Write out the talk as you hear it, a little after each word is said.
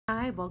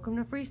welcome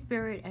to Free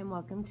Spirit and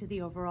welcome to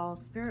the overall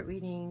spirit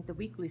reading, the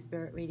weekly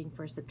spirit reading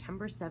for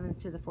September 7th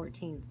to the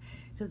 14th.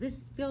 So this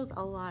feels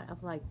a lot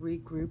of like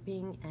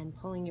regrouping and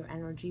pulling your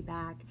energy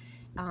back.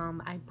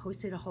 I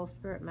posted a whole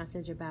spirit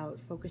message about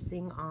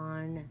focusing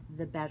on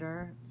the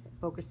better,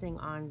 focusing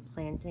on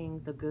planting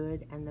the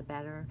good and the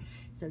better.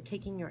 So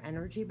taking your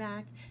energy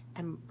back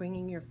and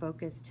bringing your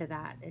focus to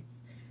that.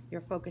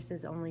 Your focus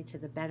is only to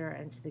the better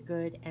and to the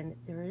good, and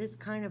there is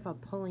kind of a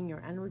pulling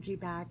your energy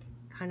back,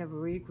 kind of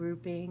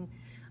regrouping,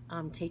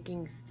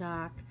 taking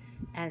stock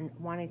and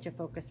wanting to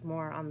focus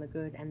more on the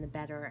good and the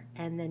better,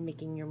 and then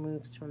making your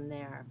moves from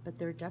there. But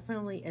there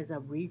definitely is a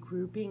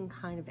regrouping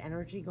kind of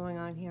energy going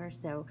on here.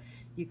 So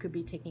you could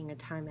be taking a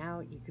time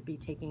out, you could be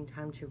taking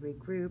time to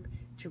regroup,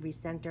 to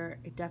recenter.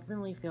 It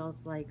definitely feels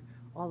like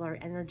all our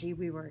energy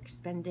we were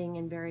expending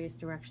in various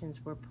directions,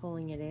 we're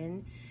pulling it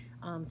in,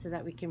 so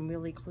that we can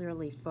really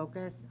clearly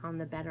focus on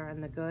the better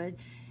and the good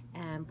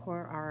and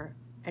pour our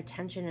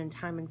attention and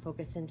time and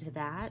focus into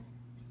that.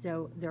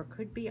 So there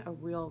could be a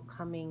real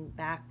coming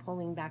back,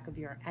 pulling back of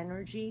your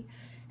energy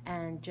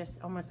and just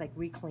almost like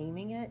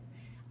reclaiming it.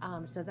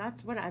 So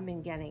that's what I've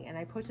been getting. And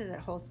I posted that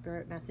whole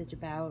spirit message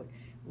about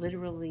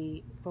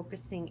literally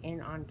focusing in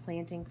on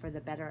planting for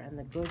the better and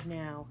the good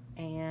now.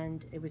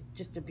 And it was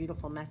just a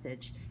beautiful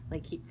message.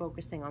 Like, keep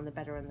focusing on the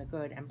better and the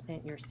good and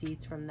plant your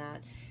seeds from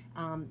that,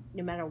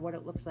 no matter what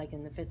it looks like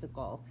in the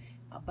physical.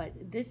 But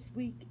this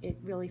week, it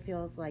really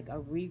feels like a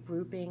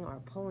regrouping or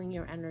pulling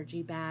your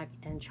energy back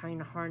and trying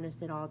to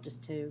harness it all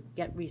just to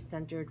get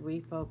recentered,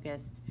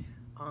 refocused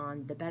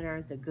on the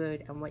better, the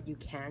good, and what you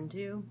can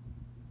do.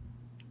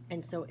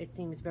 And so it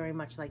seems very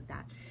much like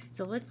that.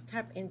 So let's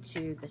tap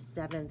into the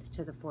 7th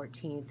to the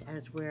 14th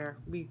as we're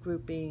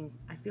regrouping.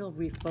 I feel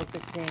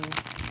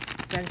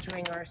refocusing,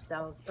 centering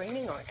ourselves,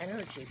 bringing our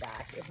energy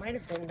back. It might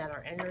have been that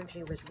our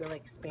energy was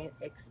really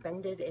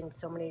expended in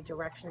so many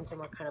directions, and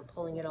we're kind of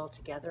pulling it all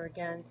together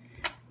again,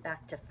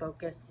 back to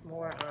focus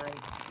more on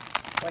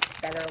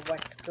what's better,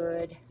 what's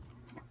good.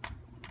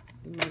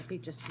 We might be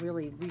just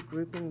really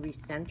regrouping,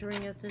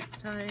 recentering at this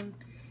time.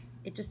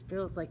 It just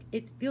feels like,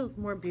 it feels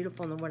more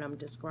beautiful than what I'm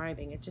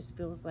describing. It just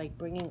feels like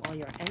bringing all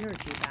your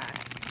energy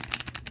back.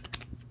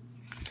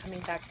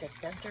 Coming back to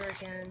center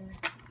again.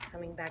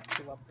 Coming back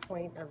to a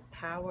point of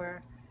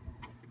power.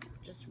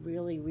 Just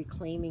really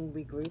reclaiming,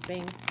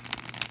 regrouping.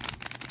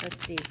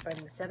 Let's see, from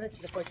the 7th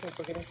to the 14th,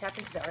 we're going to tap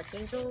into the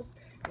archangels.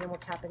 And then we'll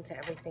tap into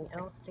everything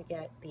else to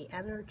get the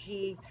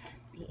energy,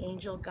 the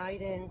angel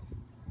guidance,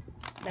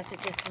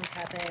 messages from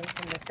heaven.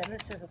 From the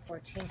 7th to the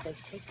 14th, they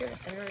take your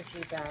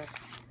energy back.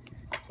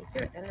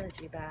 Take your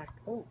energy back.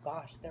 Oh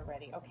gosh, they're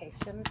ready. Okay,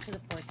 7th to the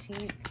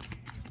 14th.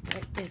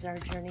 What is our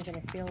journey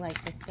going to feel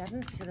like? The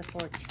 7th to the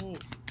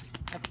 14th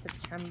of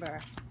September.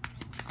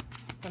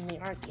 From the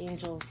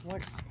archangels,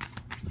 what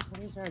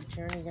is our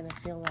journey going to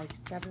feel like?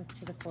 7th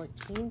to the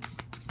 14th.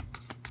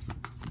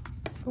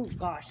 Oh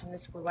gosh, and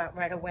this flew out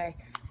right away.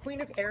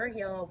 Queen of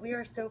Ariel, we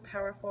are so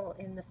powerful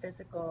in the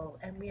physical,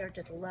 and we are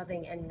just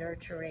loving and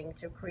nurturing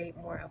to create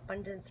more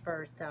abundance for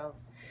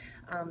ourselves.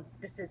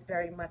 This is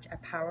very much a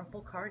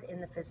powerful card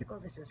in the physical.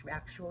 This is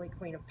actually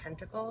Queen of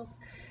Pentacles.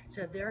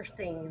 So they're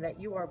saying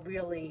that you are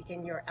really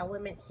in your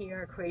element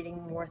here,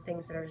 creating more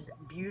things that are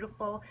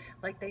beautiful.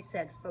 Like they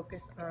said,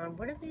 focus on,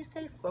 what did they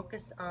say?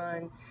 Focus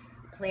on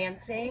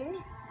planting.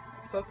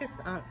 Focus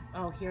on,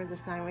 oh, hear the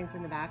sirens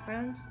in the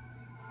background?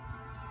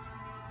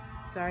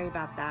 Sorry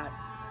about that.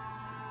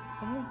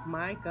 Oh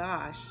my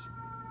gosh.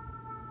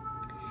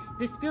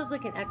 This feels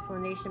like an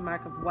explanation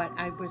mark of what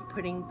I was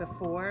putting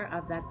before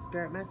of that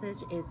spirit message,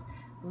 is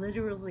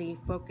literally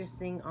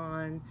focusing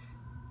on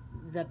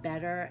the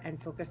better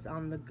and focus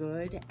on the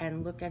good,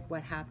 and look at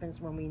what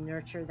happens when we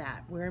nurture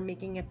that. We're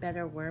making it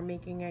better, we're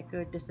making it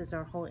good. This is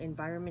our whole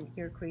environment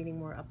here, creating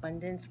more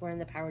abundance. We're in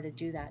the power to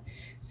do that.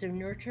 So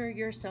nurture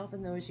yourself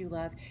and those you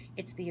love.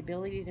 It's the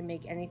ability to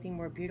make anything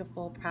more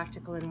beautiful,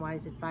 practical, and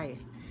wise advice.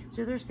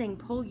 So they're saying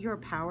pull your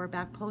power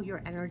back, pull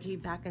your energy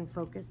back and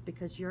focus,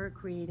 because you're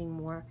creating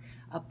more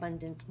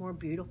abundance, more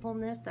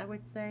beautifulness, I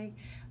would say,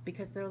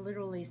 because they're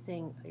literally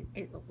saying,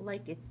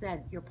 like it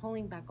said, you're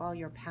pulling back all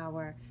your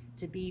power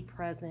to be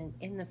present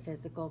in the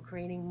physical,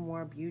 creating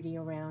more beauty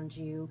around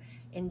you,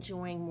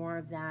 enjoying more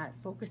of that,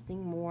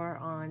 focusing more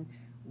on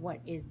what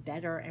is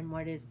better and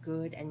what is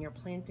good, and you're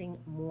planting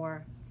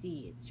more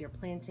seeds. You're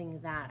planting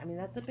that. I mean,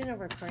 that's been a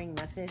recurring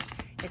message.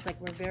 It's like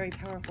we're very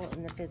powerful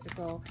in the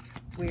physical.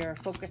 We're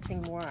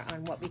focusing more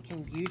on what we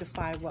can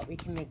beautify, what we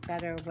can make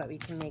better, what we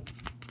can make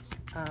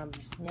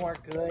more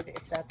good,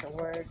 if that's a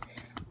word.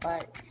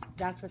 But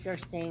that's what they're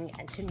saying,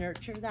 and to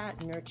nurture that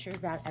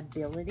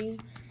ability,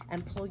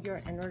 and pull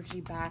your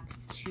energy back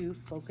to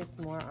focus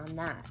more on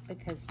that,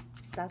 because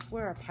that's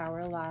where our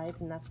power lies,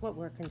 and that's what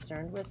we're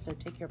concerned with. So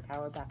take your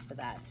power back for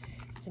that,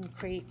 to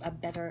create a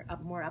better, a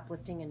more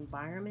uplifting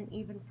environment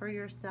even for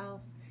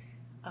yourself.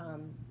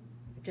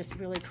 Just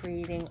really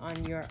creating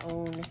on your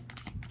own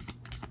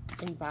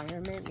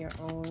environment, your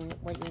own,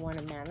 what you want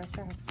to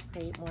manifest,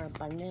 create more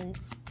abundance.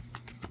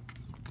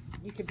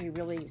 You could be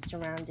really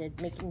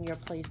surrounded, making your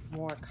place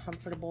more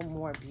comfortable,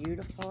 more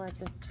beautiful at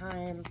this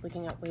time,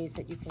 looking at ways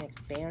that you can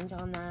expand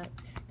on that.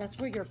 That's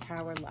where your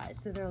power lies.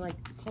 So they're like,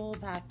 pull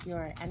back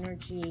your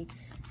energy,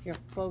 your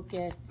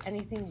focus,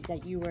 anything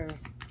that you were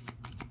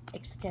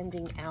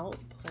extending out,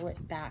 pull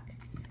it back,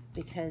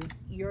 because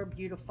you're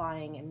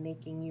beautifying and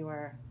making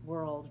your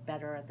world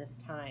better at this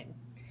time.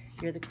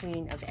 You're the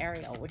Queen of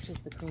Ariel, which is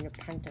the Queen of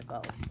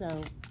Pentacles. So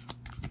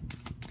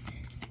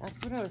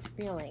that's what I was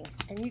feeling.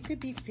 And you could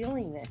be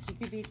feeling this. You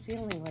could be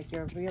feeling like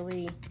you're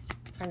really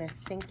kind of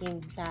sinking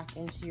back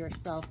into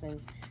yourself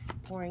and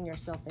pouring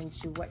yourself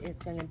into what is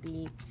going to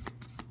be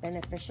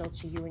beneficial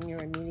to you in your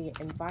immediate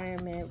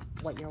environment,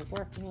 what you're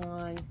working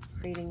on.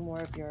 Creating more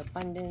of your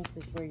abundance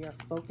is where your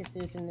focus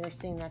is, and they're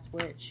saying that's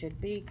where it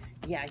should be.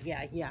 Yeah.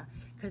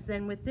 Because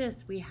then with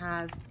this, we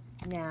have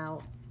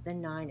now the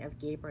 9 of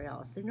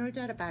Gabriel. So no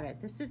doubt about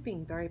it, this is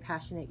being very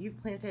passionate.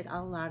 You've planted a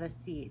lot of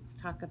seeds.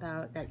 Talk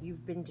about that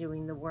you've been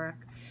doing the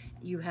work.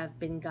 You have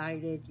been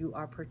guided. You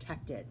are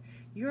protected.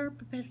 You're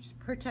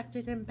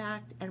protected and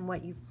backed, and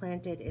what you've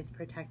planted is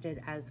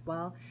protected as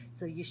well.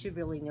 So you should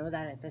really know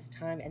that at this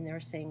time. And they're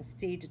saying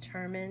stay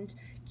determined,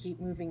 keep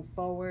moving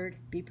forward,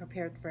 be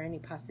prepared for any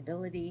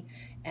possibility,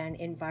 and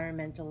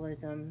environmental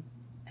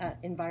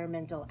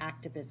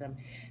activism.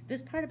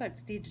 This part about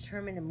stay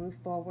determined and move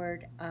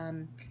forward,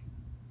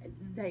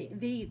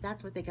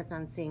 that's what they kept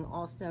on saying.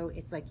 Also,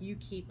 it's like you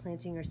keep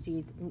planting your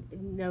seeds.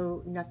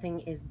 No, nothing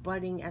is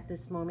budding at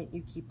this moment.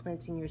 You keep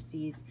planting your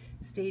seeds.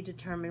 Stay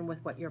determined with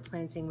what you're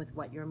planting, with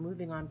what you're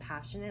moving on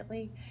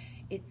passionately.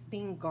 It's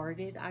being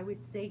guarded. I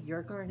would say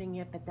you're guarding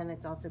it, but then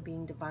it's also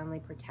being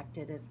divinely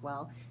protected as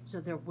well. So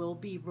there will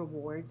be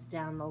rewards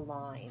down the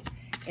line,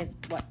 is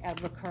what a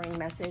recurring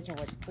message and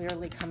what's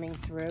clearly coming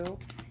through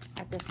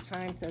at this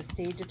time. So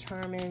stay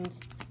determined.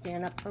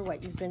 Stand up for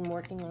what you've been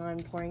working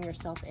on, pouring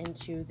yourself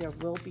into. There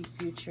will be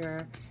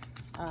future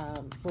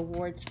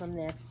rewards from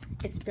this.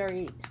 It's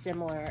very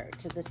similar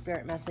to the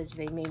spirit message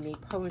they made me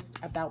post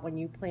about when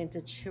you plant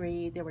a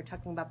tree. They were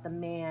talking about the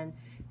man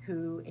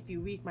who, if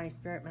you read my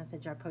spirit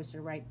message I posted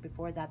right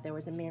before that, there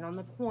was a man on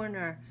the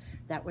corner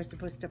that was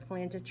supposed to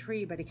plant a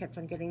tree, but he kept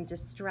on getting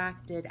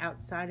distracted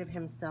outside of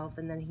himself,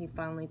 and then he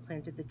finally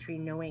planted the tree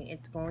knowing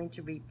it's going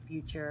to reap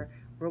future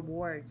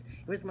rewards.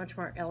 It was much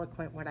more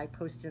eloquent what I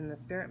posted in the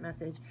spirit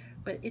message,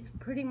 but it's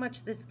pretty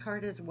much this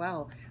card as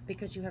well,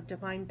 because you have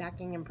divine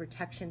backing and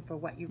protection for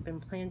what you've been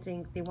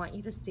planting. They want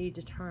you to stay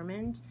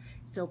determined,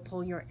 so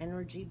pull your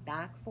energy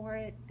back for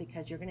it,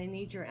 because you're going to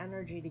need your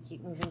energy to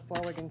keep moving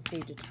forward and stay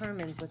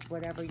determined with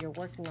whatever you're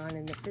working on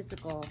in the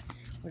physical,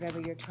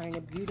 whatever you're trying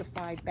to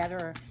beautify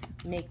better,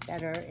 make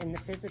better in the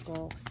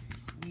physical.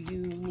 You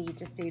need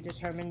to stay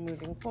determined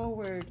moving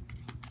forward.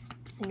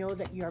 Know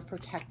that you're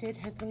protected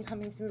has been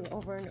coming through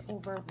over and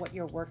over. What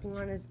you're working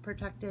on is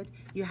protected.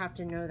 You have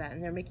to know that.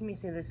 And they're making me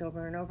say this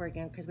over and over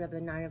again because we have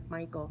the 9 of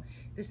Michael.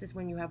 This is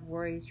when you have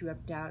worries, you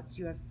have doubts,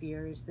 you have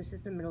fears. This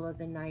is the middle of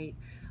the night,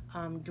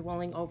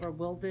 dwelling over,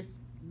 will this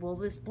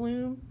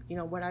bloom? You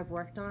know, what I've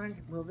worked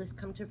on, will this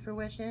come to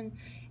fruition?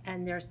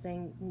 And they're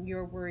saying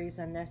your worry is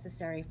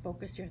unnecessary.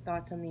 Focus your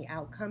thoughts on the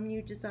outcome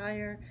you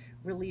desire.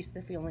 Release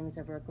the feelings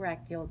of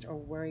regret, guilt, or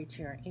worry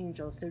to your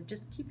angels. So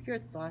just keep your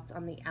thoughts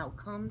on the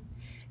outcome.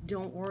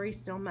 Don't worry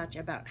so much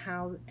about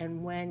how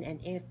and when and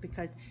if,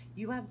 because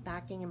you have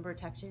backing and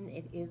protection.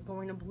 It is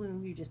going to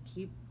bloom. You just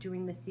keep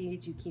doing the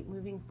seeds. You keep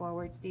moving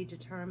forward. Stay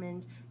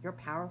determined. You're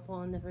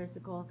powerful in the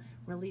physical.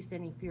 Release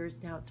any fears,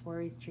 doubts,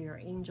 worries to your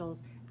angels.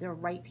 They're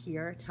right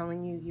here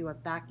telling you you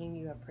have backing,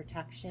 you have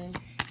protection.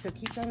 So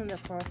keep that in the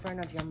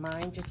forefront of your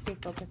mind. Just stay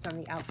focused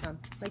on the outcome.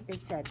 Like they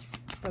said,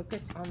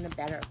 focus on the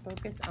better.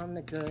 Focus on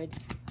the good.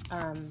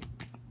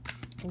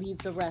 Leave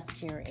the rest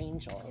to your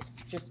angels.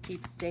 Just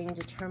keep staying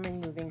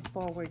determined, moving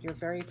forward. You're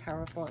very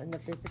powerful in the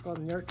physical.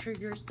 Nurture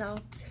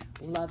yourself.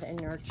 Love and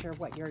nurture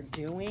what you're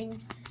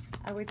doing.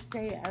 I would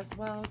say as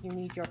well, you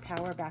need your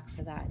power back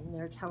for that. And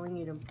they're telling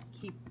you to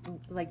keep,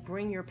 like,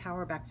 bring your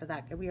power back for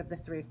that. We have the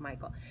 3 of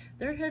Michael.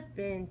 There have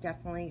been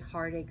definitely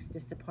heartaches,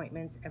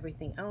 disappointments,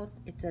 everything else.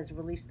 It says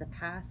release the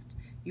past.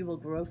 You will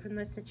grow from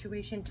this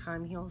situation.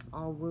 Time heals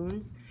all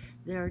wounds.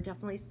 They're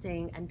definitely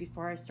saying, and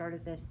before I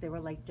started this, they were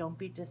like, don't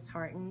be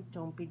disheartened.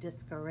 Don't be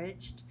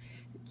discouraged.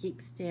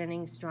 Keep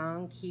standing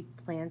strong.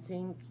 Keep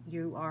planting.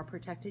 You are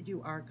protected.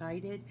 You are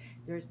guided.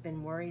 There's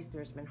been worries.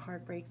 There's been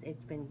heartbreaks.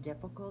 It's been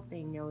difficult.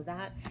 They know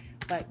that.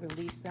 But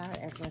release that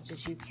as much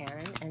as you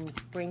can and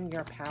bring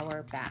your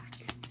power back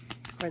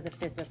for the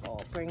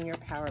physical. Bring your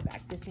power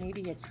back. This may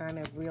be a time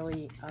of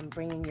really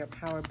bringing your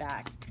power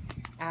back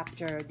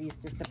after these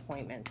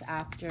disappointments,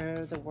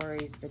 after the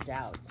worries, the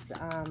doubts.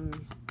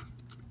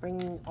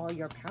 Bringing all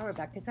your power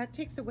back, because that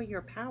takes away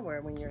your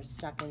power when you're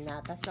stuck in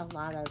that. That's a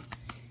lot of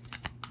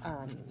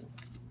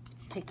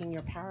taking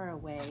your power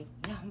away.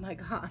 Oh my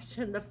gosh,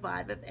 and the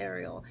 5 of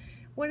Ariel.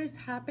 What is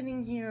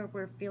happening here?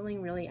 We're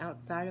feeling really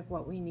outside of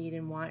what we need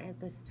and want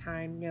at this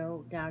time.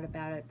 No doubt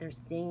about it. They're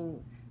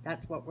saying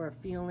that's what we're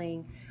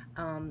feeling.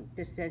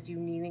 This says you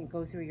needn't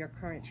go through your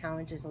current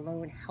challenges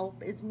alone.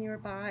 Help is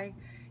nearby.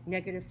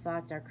 Negative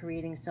thoughts are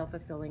creating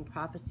self-fulfilling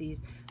prophecies.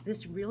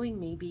 This really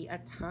may be a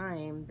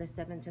time, the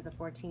 7th to the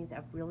 14th,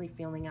 of really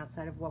feeling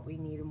outside of what we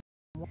need and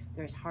want.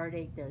 There's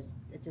heartache, there's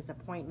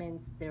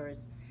disappointments,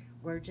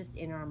 we're just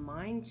in our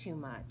mind too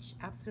much.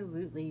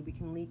 Absolutely, we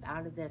can leap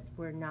out of this.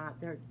 We're not,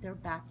 they're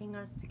backing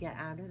us to get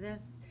out of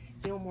this.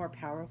 Feel more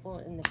powerful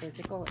in the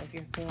physical if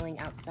you're feeling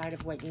outside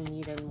of what you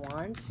need and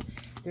want.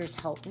 There's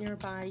help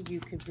nearby. You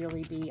could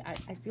really be,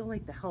 I feel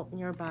like the help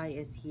nearby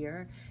is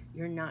here.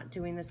 You're not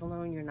doing this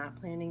alone. You're not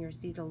planting your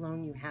seed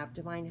alone. You have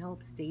divine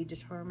help. Stay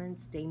determined.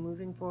 Stay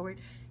moving forward.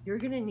 You're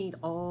going to need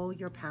all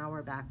your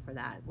power back for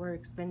that. We're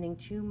expending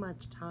too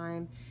much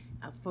time,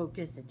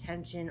 focus,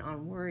 attention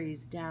on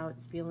worries,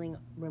 doubts, feeling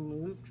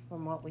removed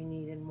from what we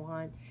need and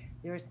want.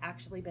 There's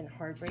actually been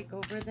heartbreak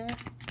over this.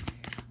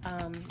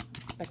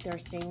 But they're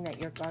saying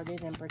that you're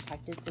guarded and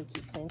protected, so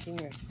keep planting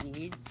your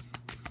seeds.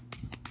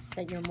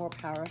 That you're more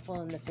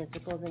powerful in the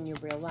physical than you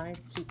realize.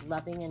 Keep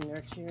loving and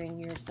nurturing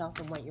yourself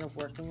and what you're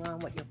working on,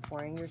 what you're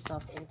pouring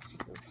yourself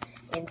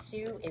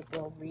into. It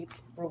will reap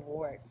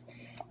rewards.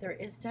 There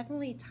is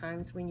definitely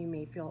times when you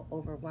may feel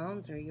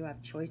overwhelmed or you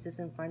have choices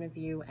in front of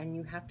you and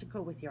you have to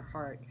go with your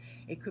heart.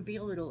 It could be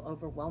a little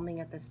overwhelming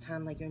at this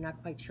time, like you're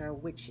not quite sure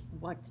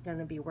what's going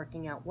to be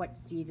working out, what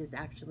seed is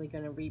actually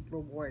going to reap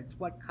rewards,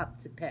 what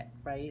cup to pick,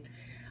 right?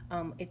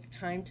 It's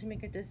time to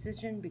make a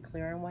decision, be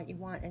clear on what you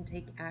want, and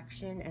take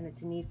action, and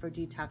it's a need for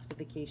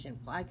detoxification.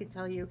 Well, I could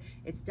tell you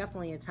it's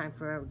definitely a time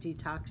for a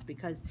detox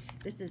because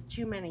this is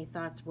too many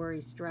thoughts, worry,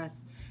 stress,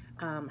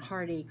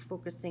 heartache,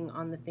 focusing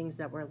on the things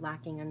that we're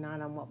lacking and not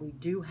on what we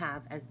do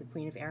have as the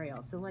Queen of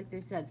Ariel. So like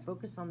they said,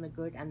 focus on the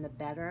good and the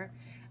better.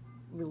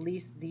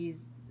 Release these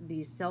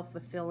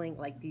self-fulfilling,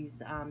 like these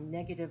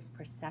negative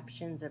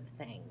perceptions of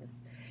things.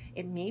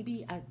 It may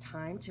be a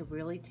time to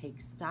really take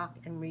stock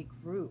and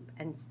regroup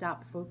and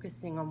stop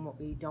focusing on what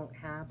we don't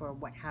have or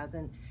what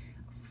hasn't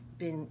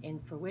been in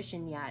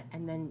fruition yet,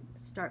 and then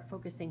start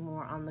focusing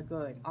more on the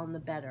good, on the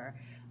better.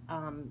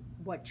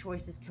 What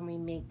choices can we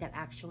make that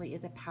actually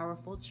is a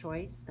powerful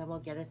choice that will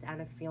get us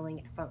out of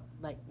feeling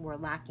like we're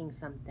lacking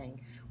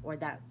something, or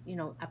that, you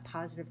know, a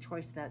positive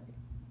choice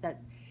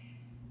that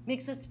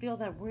makes us feel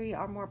that we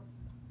are more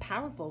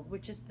powerful,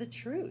 which is the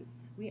truth.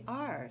 We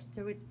are.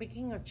 So it's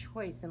making a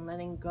choice and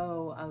letting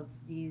go of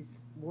these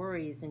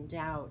worries and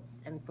doubts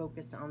and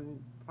focus on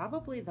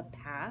probably the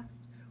past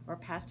or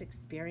past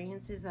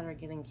experiences that are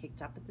getting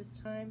kicked up at this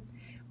time,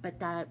 but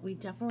that we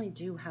definitely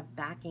do have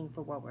backing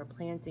for what we're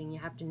planting. You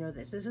have to know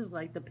this. This is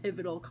like the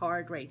pivotal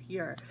card right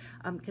here,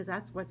 because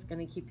that's what's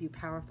going to keep you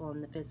powerful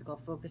in the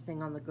physical,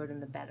 focusing on the good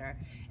and the better.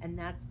 And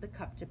that's the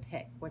cup to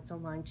pick, what's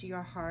aligned to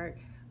your heart.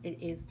 It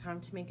is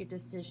time to make a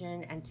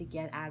decision and to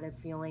get out of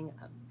feeling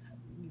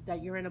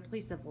that you're in a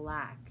place of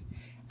lack.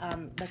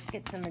 Let's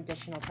get some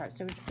additional cards.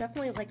 So it's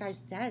definitely, like I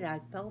said, I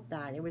felt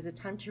that. It was a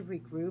time to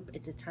regroup.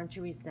 It's a time to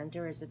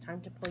recenter. It's a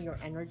time to pull your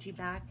energy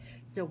back.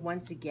 So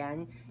once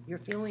again, you're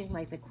feeling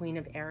like the Queen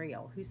of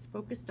Ariel, who's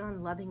focused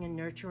on loving and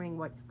nurturing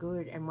what's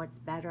good and what's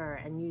better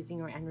and using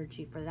your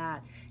energy for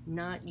that,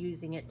 not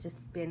using it to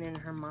spin in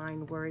her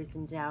mind worries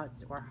and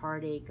doubts or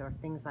heartache or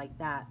things like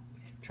that.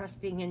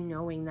 Trusting and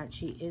knowing that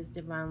she is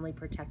divinely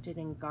protected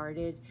and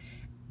guarded,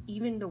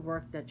 even the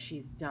work that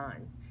she's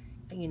done,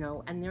 you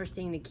know, and they're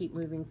saying to keep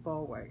moving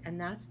forward.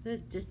 And that's the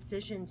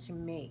decision to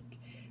make.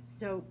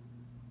 So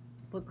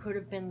what could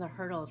have been the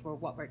hurdles were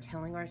what we're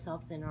telling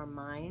ourselves in our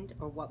mind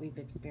or what we've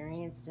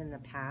experienced in the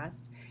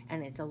past,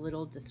 and it's a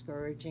little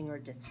discouraging or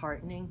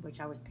disheartening, which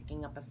I was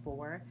picking up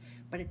before.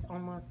 But it's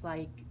almost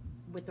like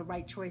with the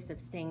right choice of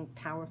staying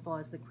powerful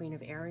as the Queen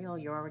of Ariel,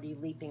 you're already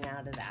leaping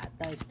out of that.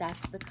 Like,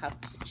 that's the cup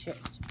to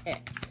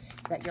pick,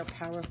 that you're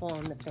powerful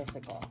in the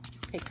physical.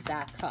 Pick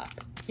that cup,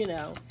 you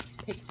know,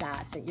 pick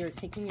that you're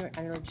taking your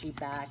energy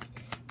back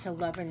to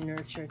love and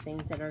nurture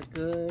things that are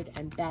good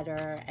and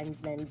better, and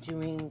then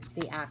doing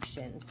the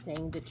action,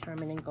 staying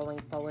determined and going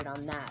forward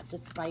on that,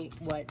 despite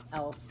what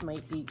else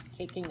might be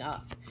kicking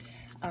up.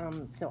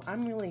 So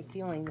I'm really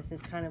feeling this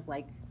is kind of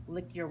like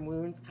lick your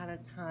wounds kind of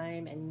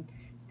time, and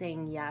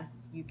saying yes,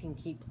 you can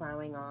keep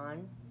plowing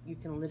on. You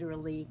can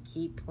literally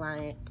keep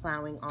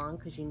plowing on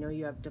because you know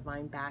you have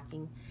divine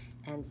backing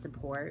and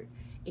support.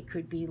 It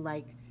could be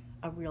like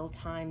a real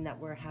time that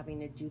we're having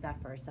to do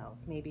that for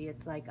ourselves. Maybe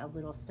it's like a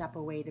little step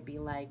away to be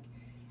like,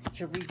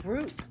 to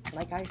regroup,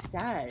 like I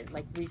said,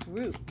 like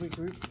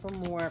regroup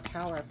for more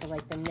power, for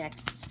like the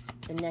next,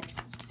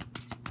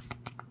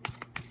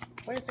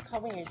 what is it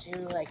called when you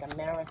do like a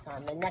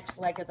marathon, the next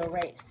leg of the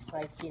race?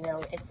 Like, you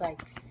know, it's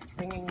like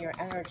bringing your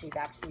energy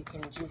back so you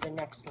can do the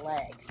next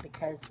leg,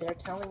 because they're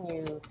telling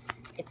you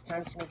it's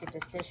time to make a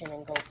decision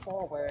and go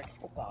forward.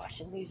 Oh gosh,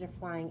 and these are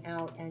flying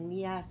out, and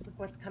yes, look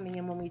what's coming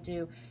in when we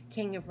do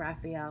King of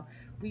Raphael.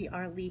 We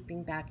are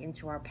leaping back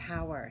into our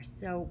power.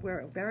 So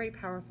we're very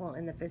powerful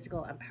in the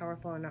physical and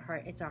powerful in our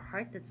heart. It's our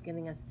heart that's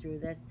getting us through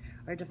this.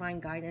 Our divine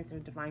guidance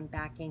and divine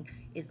backing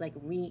is like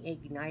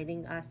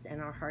reigniting us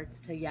and our hearts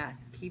to, yes,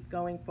 keep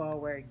going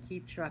forward,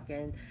 keep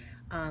trucking.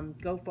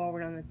 Go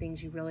forward on the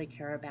things you really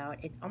care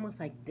about. It's almost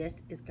like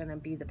this is going to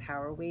be the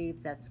power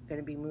wave that's going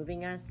to be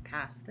moving us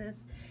past this,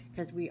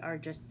 because we are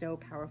just so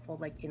powerful,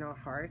 like in our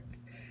hearts.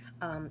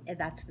 And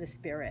that's the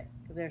spirit.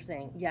 They're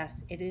saying, yes,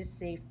 it is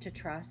safe to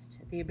trust,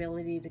 the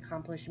ability to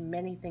accomplish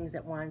many things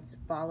at once,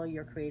 follow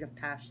your creative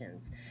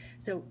passions.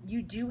 So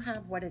you do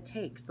have what it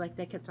takes. Like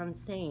they kept on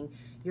saying,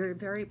 you're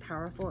very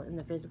powerful in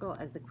the physical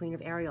as the Queen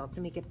of Ariel to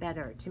make it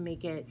better, to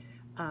make it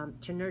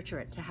to nurture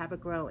it, to have it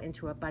grow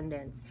into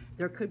abundance.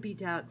 There could be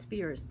doubts,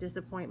 fears,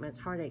 disappointments,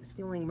 heartaches,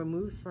 feeling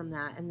removed from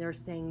that. And they're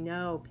saying,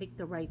 no, pick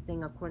the right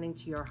thing according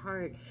to your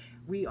heart.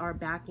 We are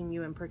backing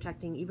you and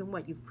protecting even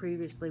what you've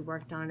previously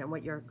worked on and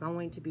what you're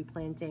going to be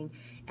planting.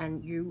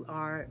 And you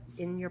are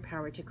in your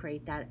power to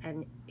create that.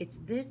 And it's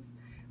this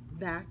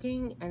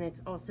backing, and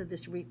it's also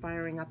this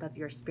refiring up of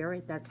your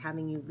spirit that's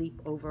having you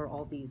leap over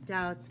all these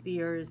doubts,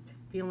 fears,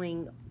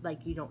 feeling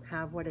like you don't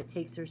have what it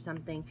takes or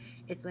something.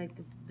 It's like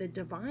the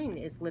divine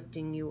is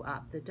lifting you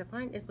up. The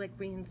divine is like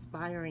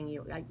re-inspiring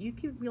you. Like you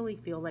could really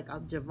feel like a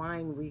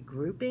divine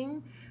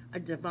regrouping, a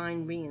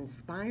divine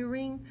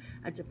re-inspiring,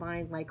 a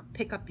divine like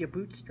pick up your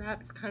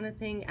bootstraps kind of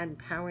thing, and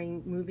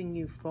powering, moving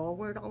you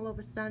forward all of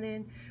a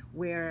sudden,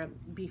 where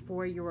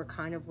before you were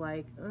kind of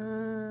like,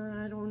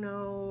 I don't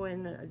know,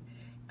 and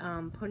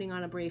putting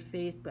on a brave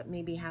face, but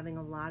maybe having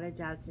a lot of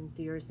doubts and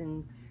fears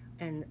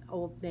and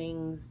old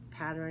things,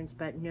 patterns.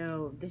 But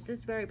no, this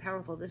is very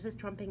powerful. This is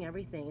trumping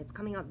everything. It's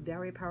coming out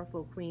very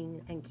powerful,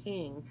 Queen and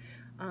King.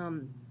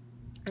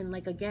 And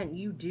like, again,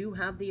 you do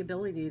have the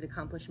ability to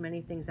accomplish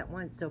many things at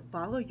once. So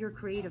follow your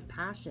creative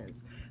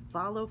passions.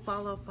 Follow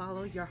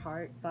your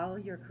heart. Follow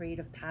your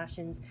creative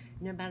passions,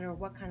 no matter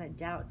what kind of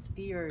doubts,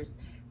 fears,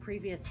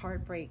 previous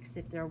heartbreaks,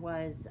 if there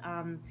was,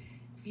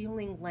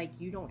 feeling like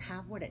you don't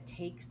have what it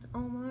takes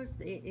almost.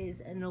 It is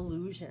an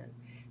illusion.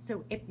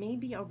 So it may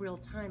be a real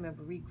time of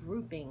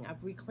regrouping, of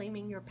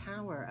reclaiming your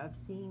power, of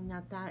seeing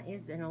that that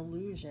is an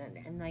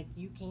illusion, and like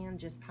you can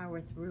just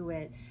power through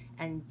it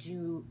and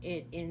do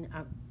it in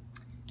a,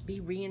 be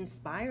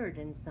re-inspired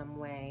in some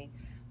way,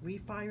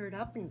 refired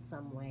up in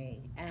some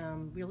way,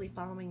 really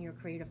following your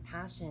creative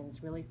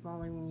passions, really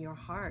following your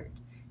heart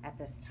at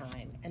this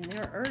time. And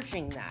they're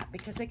urging that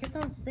because they kept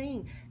on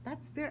saying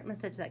that spirit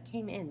message that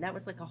came in, that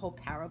was like a whole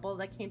parable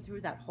that came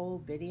through that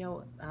whole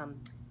video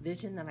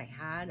vision that I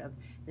had of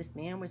this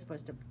man was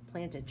supposed to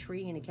plant a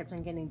tree, and he kept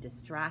on getting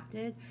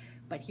distracted,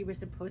 but he was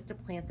supposed to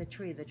plant the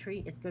tree. The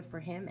tree is good for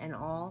him and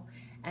all.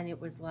 And it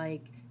was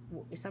like,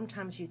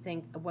 sometimes you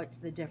think, what's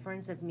the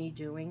difference of me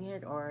doing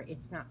it, or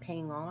it's not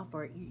paying off,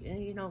 or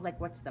you know, like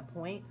what's the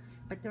point?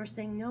 But they're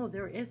saying, no,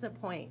 there is a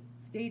point.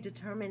 Stay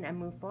determined and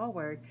move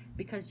forward,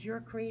 because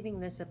you're creating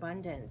this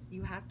abundance.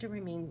 You have to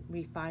remain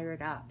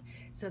refired up.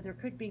 So there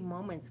could be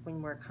moments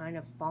when we're kind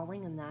of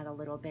falling in that a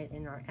little bit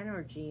in our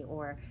energy,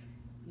 or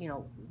you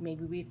know,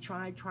 maybe we've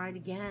tried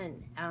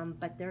again,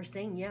 but they're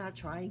saying, yeah,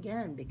 try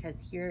again, because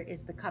here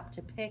is the cup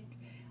to pick.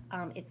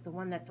 It's the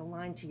one that's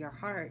aligned to your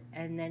heart,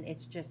 and then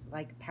it's just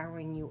like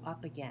powering you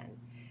up again.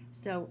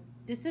 So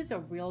this is a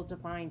real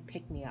divine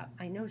pick-me-up.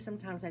 I know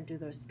sometimes I do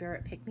those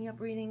spirit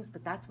pick-me-up readings,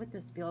 but that's what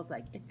this feels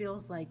like. It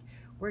feels like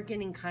we're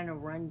getting kind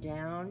of run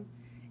down,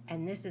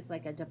 and this is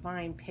like a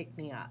divine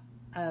pick-me-up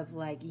of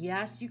like,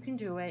 yes, you can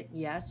do it.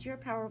 Yes, you're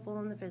powerful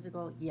in the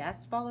physical. Yes,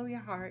 follow your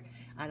heart.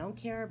 I don't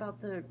care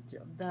about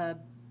the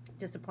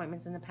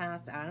disappointments in the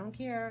past. I don't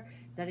care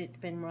that it's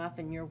been rough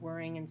and you're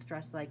worrying and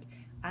stressed. Like,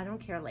 I don't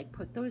care. Like,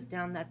 put those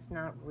down. That's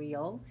not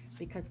real,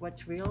 because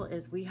what's real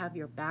is we have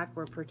your back.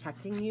 We're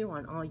protecting you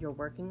on all you're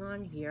working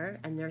on here,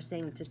 and they're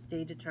saying to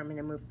stay determined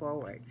and move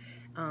forward.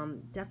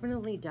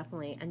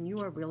 Definitely, and you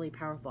are really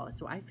powerful.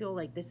 So I feel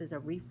like this is a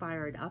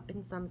refired up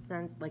in some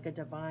sense, like a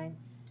divine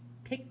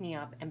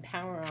pick-me-up and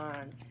power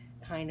on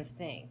kind of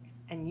thing.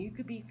 And you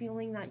could be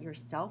feeling that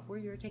yourself, where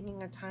you're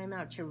taking a time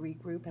out to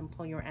regroup and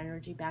pull your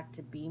energy back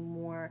to be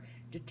more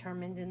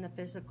determined in the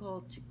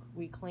physical, to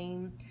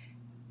reclaim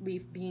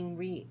being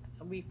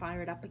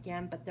refired up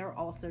again. But they're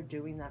also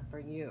doing that for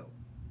you.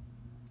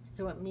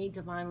 So it may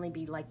divinely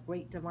be like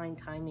great divine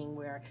timing,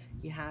 where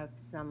you have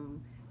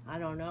some, I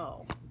don't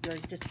know, you're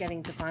just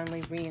getting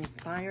divinely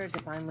re-inspired,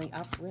 divinely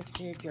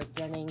uplifted. You're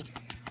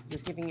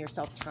giving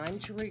yourself time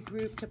to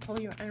regroup, to pull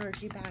your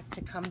energy back,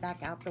 to come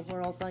back out the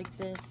world like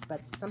this.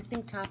 But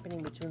something's happening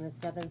between the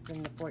 7th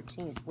and the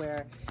 14th,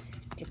 where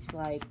it's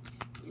like,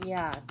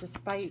 yeah,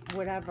 despite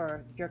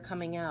whatever, you're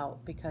coming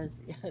out, because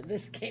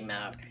this came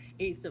out,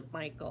 Ace of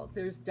Michael.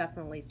 There's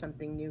definitely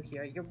something new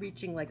here. You're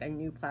reaching like a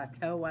new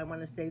plateau. I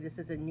want to say this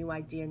is a new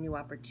idea, new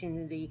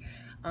opportunity.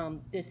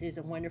 This is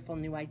a wonderful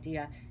new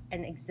idea.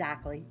 And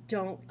exactly,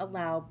 don't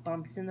allow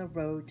bumps in the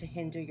road to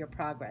hinder your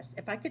progress.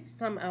 If I could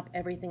sum up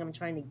everything I'm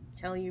trying to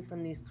tell you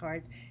from these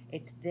cards,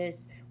 it's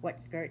this.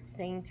 What Spirit's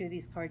saying through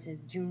these cards is,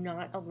 do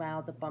not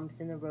allow the bumps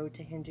in the road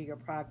to hinder your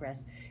progress.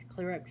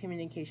 Clear up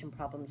communication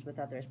problems with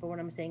others. But what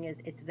I'm saying is,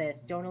 it's this.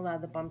 Don't allow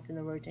the bumps in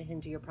the road to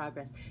hinder your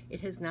progress.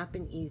 It has not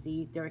been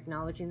easy. They're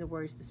acknowledging the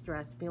worries, the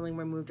stress, feeling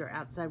removed or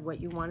outside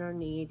what you want or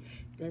need,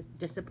 the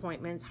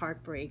disappointments,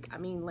 heartbreak. I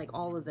mean, like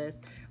all of this.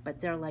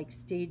 But they're like,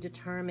 stay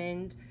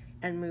determined.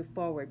 and move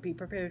forward. Be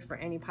prepared for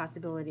any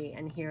possibility,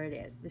 and here it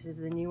is. This is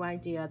the new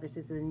idea. This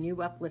is the new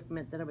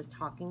upliftment that I was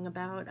talking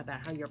about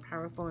how you're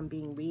powerful and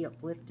being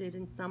re-uplifted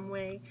in some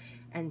way.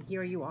 And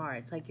here you are.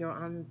 It's like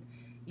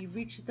you've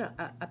reached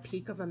a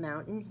peak of a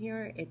mountain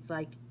here. It's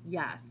like,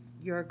 yes,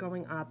 you're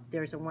going up.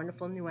 There's a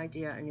wonderful new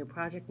idea, a new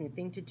project, new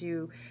thing to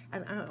do.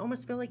 And I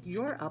almost feel like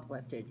you're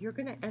uplifted. You're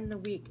going to end the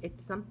week.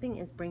 It's something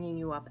is bringing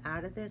you up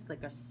out of this,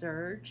 like a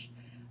surge.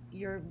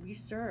 You're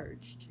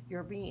resurged,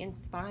 you're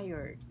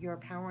re-inspired, you're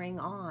powering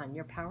on,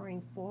 you're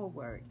powering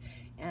forward,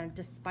 and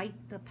despite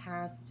the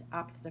past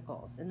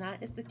obstacles. And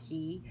that is the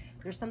key.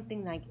 There's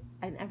something like,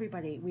 and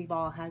everybody, we've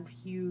all had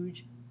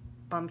huge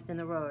bumps in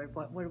the road.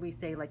 What do we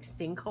say, like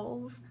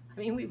sinkholes? I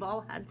mean, we've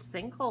all had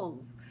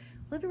sinkholes.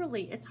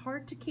 Literally, it's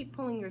hard to keep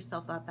pulling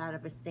yourself up out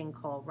of a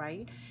sinkhole,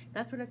 right?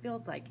 That's what it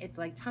feels like. It's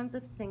like tons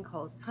of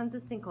sinkholes, tons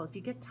of sinkholes. You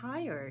get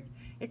tired.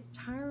 It's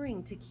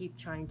tiring to keep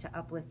trying to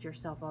uplift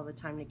yourself all the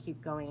time, to keep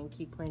going and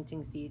keep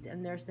planting seeds.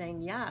 And they're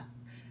saying, yes,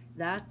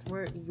 that's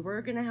where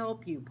we're going to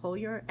help you. Pull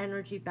your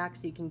energy back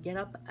so you can get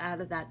up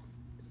out of that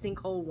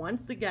sinkhole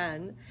once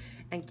again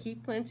and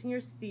keep planting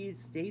your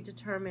seeds, stay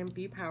determined,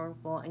 be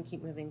powerful, and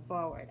keep moving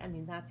forward. I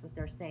mean, that's what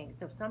they're saying.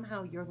 So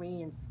somehow you're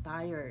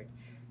re-inspired.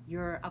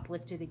 You're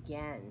uplifted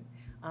again.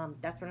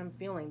 That's what I'm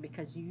feeling,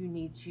 because you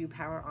need to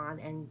power on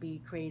and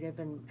be creative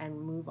and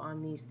move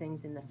on these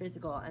things in the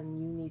physical, and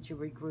you need to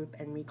regroup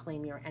and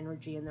reclaim your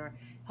energy, and they're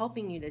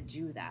helping you to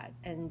do that.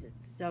 And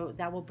so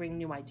that will bring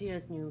new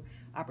ideas, new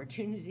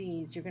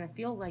opportunities. You're going to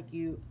feel like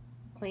you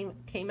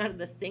came out of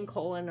the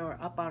sinkhole and are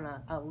up on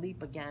a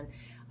leap again.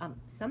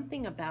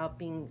 Something about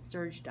being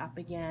surged up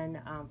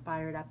again,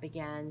 fired up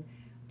again,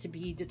 to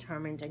be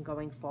determined and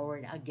going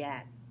forward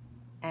again.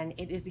 And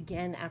it is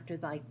again after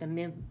like the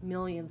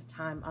millionth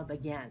time of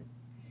again.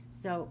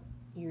 So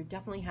you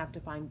definitely have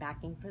divine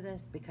backing for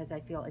this, because I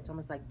feel it's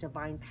almost like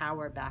divine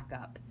power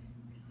backup.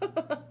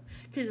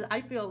 Because I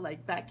feel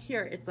like back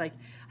here, it's like,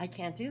 I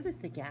can't do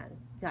this again.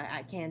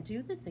 I can't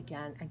do this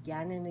again and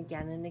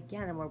again and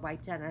again. And we're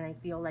wiped out. And I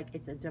feel like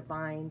it's a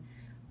divine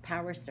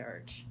power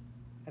surge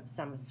of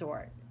some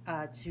sort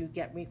to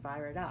get me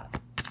fired up.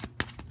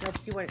 Let's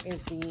see what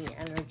is the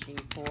energy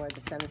for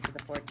the 7th to the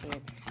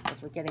 14th,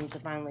 as we're getting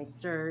divinely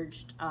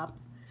surged up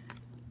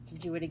to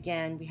do it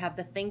again. We have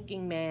the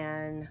thinking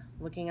man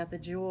looking at the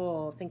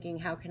jewel, thinking,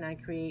 how can I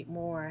create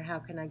more? How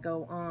can I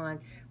go on?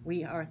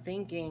 We are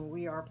thinking,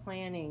 we are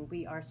planning,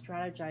 we are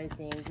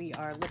strategizing, we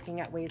are looking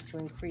at ways to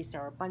increase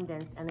our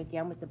abundance. And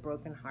again, with the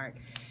broken heart.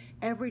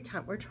 Every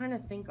time we're trying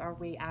to think our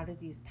way out of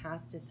these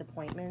past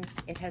disappointments,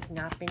 it has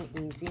not been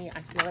easy.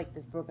 I feel like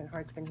this broken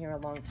heart's been here a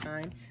long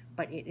time,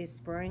 but it is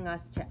spurring us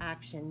to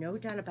action, no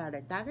doubt about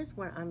it. That is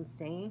what I'm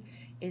saying,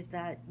 is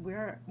that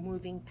we're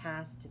moving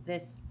past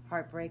this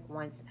heartbreak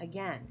once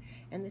again.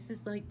 And this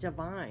is like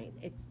divine.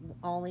 It's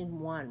all in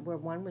one. We're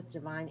one with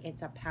divine.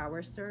 It's a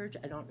power surge.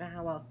 I don't know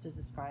how else to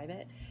describe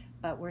it,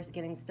 but we're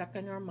getting stuck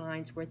in our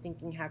minds. We're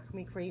thinking, how can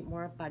we create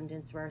more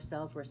abundance for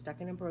ourselves? We're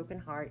stuck in a broken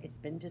heart. It's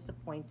been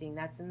disappointing.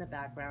 That's in the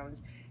background,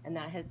 and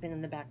that has been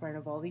in the background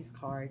of all these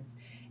cards.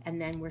 And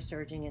then we're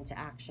surging into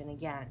action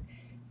again.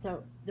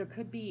 So there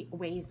could be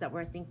ways that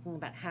we're thinking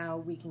about how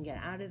we can get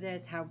out of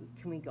this, how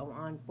can we go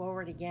on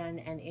forward again,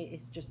 and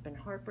it's just been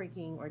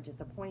heartbreaking or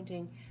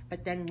disappointing.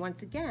 But then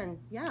once again,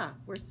 yeah,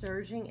 we're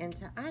surging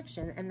into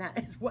action, and that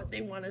is what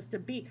they want us to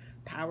be.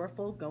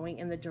 Powerful, going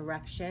in the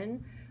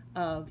direction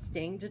of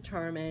staying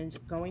determined,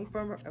 going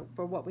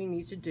for what we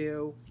need to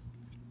do.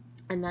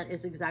 And that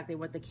is exactly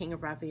what the King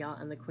of Raphael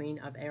and the Queen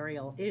of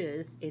Ariel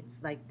is. It's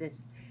like this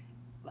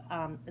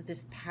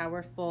this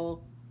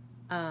powerful,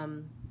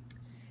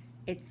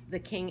 it's the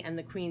king and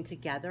the queen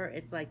together.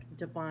 It's like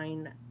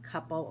divine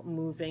couple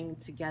moving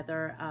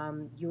together,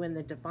 you and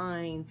the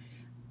divine.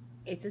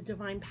 It's a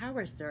divine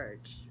power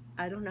surge.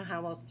 I don't know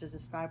how else to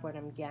describe what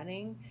I'm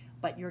getting,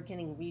 but you're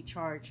getting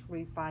recharged,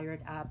 refired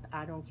up.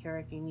 I don't care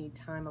if you need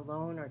time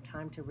alone or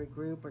time to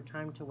regroup or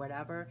time to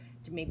whatever,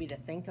 to maybe to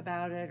think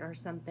about it or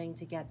something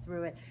to get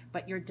through it,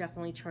 but you're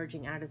definitely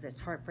charging out of this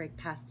heartbreak,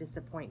 past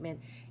disappointment,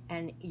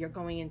 and you're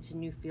going into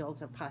new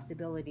fields of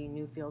possibility,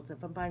 new fields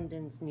of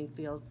abundance, new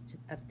fields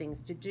of things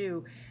to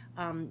do.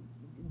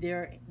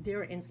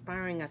 They're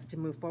inspiring us to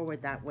move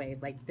forward that way,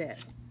 like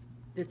this.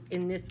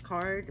 In this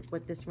card,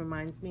 what this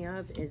reminds me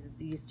of is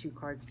these two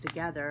cards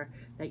together,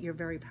 that you're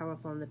very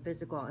powerful in the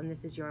physical, and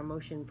this is your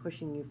emotion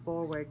pushing you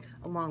forward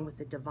along with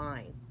the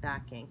divine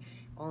backing,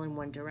 all in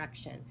one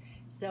direction.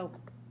 So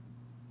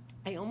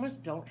I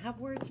almost don't have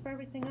words for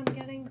everything I'm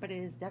getting, but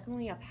it is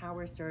definitely a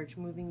power surge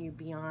moving you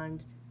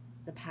beyond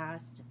the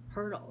past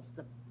hurdles,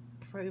 the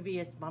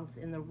previous bumps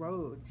in the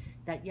road,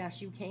 that yes,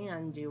 you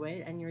can do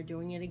it, and you're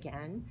doing it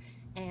again.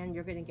 And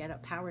you're going to get a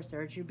power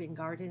surge. You've been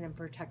guarded and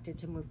protected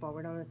to move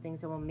forward on the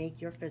things that will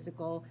make your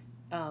physical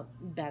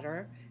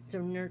better. So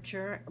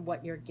nurture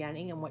what you're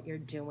getting and what you're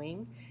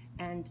doing,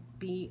 and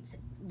be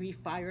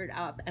refired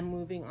up and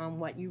moving on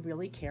what you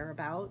really care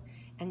about.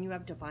 And you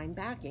have divine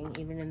backing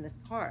even in this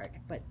card.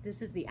 But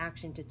this is the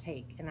action to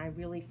take. And I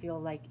really feel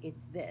like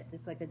it's this.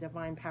 It's like a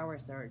divine power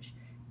surge.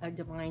 a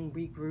divine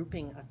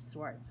regrouping of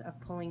sorts, of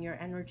pulling your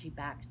energy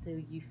back so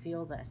you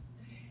feel this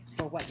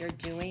for what you're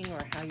doing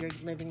or how you're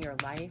living your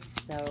life.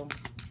 So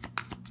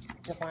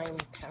divine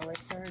power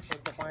surge or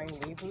divine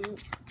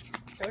reboot,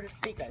 so to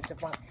speak, a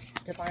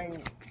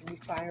divine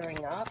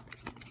refiring up,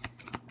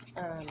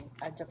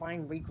 a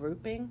divine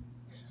regrouping.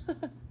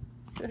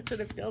 That's what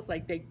it feels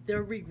like.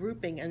 They're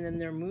regrouping and then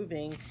they're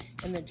moving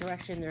in the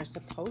direction they're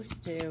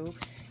supposed to.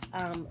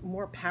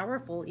 More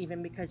powerful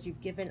even because you've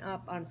given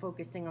up on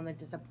focusing on the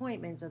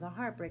disappointments or the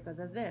heartbreak or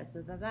the this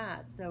or the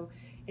that. So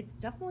it's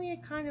definitely a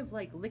kind of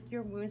like lick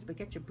your wounds but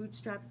get your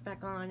bootstraps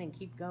back on and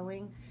keep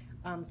going.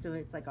 So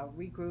it's like a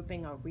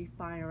regrouping, a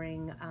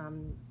refiring,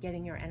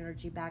 getting your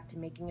energy back to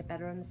making it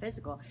better in the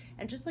physical.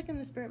 And just like in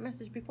the spirit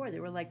message before,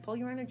 they were like, pull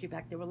your energy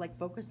back. They were like,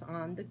 focus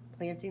on the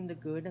planting the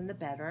good and the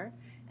better.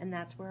 And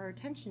that's where our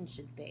attention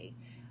should be.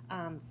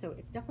 So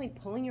it's definitely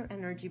pulling your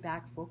energy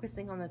back,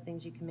 focusing on the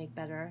things you can make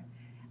better,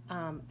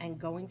 and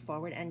going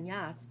forward. And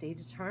yeah, stay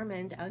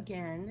determined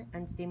again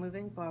and stay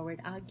moving forward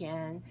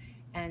again.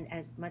 And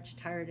as much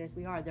tired as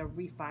we are, they're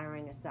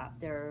refiring us up.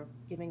 They're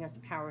giving us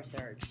a power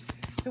surge.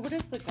 So what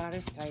is the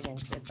Goddess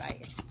Guidance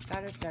Advice?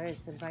 Goddess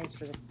Guidance Advice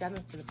for the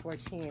 7th to the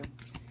 14th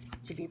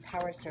to be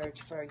power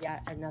surge for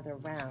yet another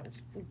round.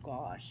 Oh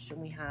gosh,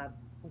 and we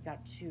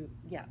got two.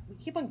 Yeah, we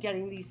keep on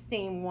getting these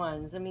same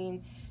ones. I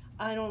mean,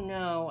 I don't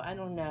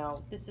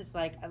know. This is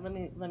like, let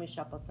me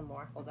shuffle some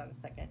more. Hold on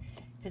a second.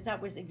 Because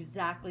that was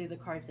exactly the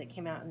cards that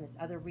came out in this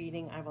other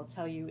reading. I will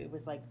tell you, it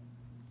was like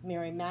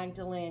Mary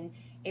Magdalene.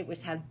 It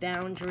was have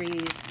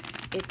boundaries.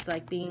 It's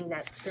like being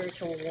that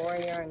spiritual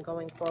warrior and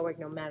going forward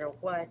no matter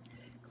what.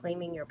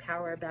 Claiming your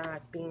power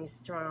back, being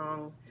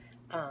strong.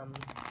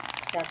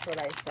 That's what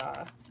I saw.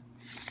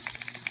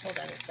 Hold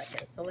on a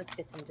second. So let's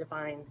get some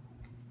divine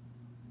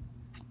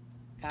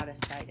Goddess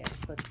guidance.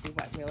 Let's see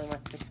what really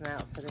wants to come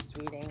out for this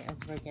reading as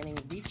we're getting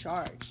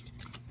recharged.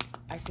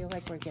 I feel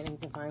like we're getting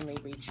divinely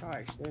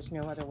recharged. There's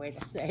no other way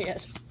to say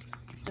it.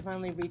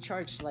 Divinely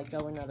recharged, like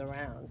go another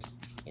round.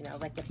 You know,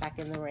 like get back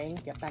in the ring,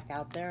 get back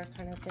out there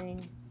kind of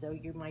thing. So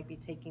you might be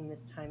taking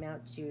this time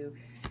out to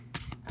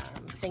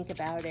think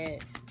about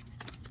it,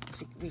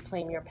 to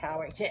reclaim your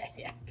power.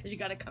 Yeah, because you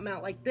got to come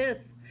out like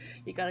this.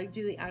 You got to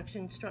do the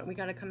action strong. We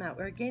got to come out.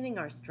 We're gaining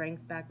our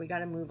strength back. We got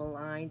to move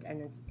aligned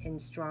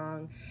and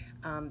strong.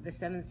 The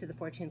 7th to the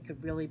 14th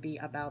could really be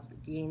about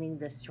gaining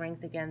this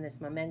strength again,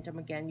 this momentum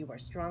again. You are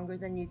stronger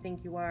than you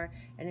think you are,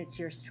 and it's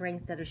your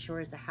strength that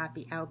assures a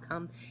happy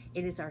outcome.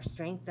 It is our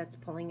strength that's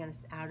pulling us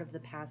out of the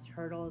past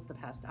hurdles, the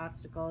past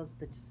obstacles,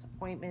 the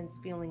disappointments,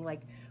 feeling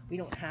like we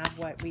don't have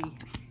what we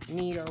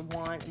need or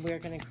want. We're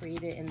going to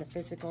create it in the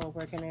physical.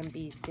 We're going to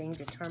be staying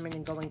determined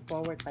and going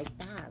forward like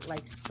that,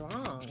 like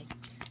strong.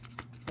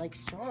 Like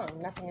strong,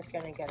 nothing is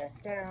going to get us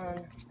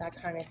down, that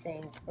kind of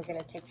thing. We're going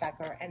to take back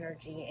our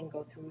energy and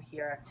go through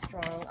here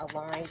strong,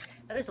 aligned.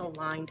 That is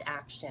aligned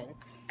action,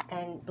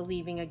 and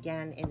believing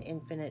again in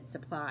infinite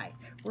supply.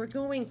 We're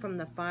going from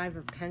the 5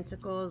 of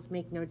Pentacles,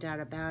 make no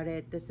doubt about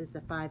it. This is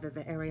the 5 of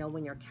Ariel.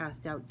 When you're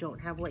cast out, don't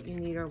have what you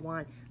need or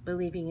want,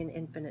 believing in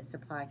infinite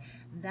supply.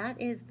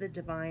 That is the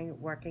divine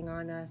working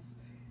on us.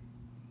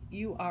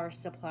 You are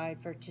supplied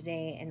for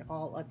today and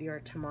all of your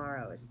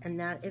tomorrows. And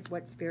that is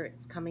what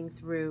Spirit's coming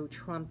through,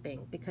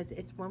 trumping. Because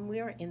it's when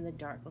we are in the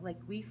dark. Like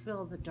we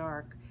feel the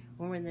dark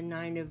when we're in the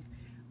 9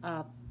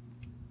 of,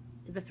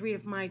 the 3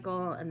 of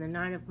Michael and the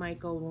 9 of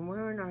Michael. When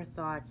we're in our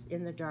thoughts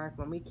in the dark,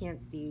 when we can't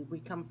see,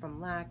 we come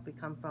from lack. We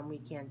come from we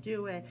can't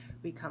do it.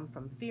 We come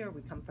from fear.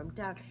 We come from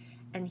doubt.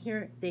 And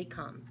here they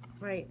come,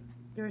 right?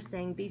 They're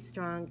saying, be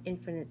strong,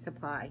 infinite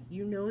supply.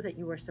 You know that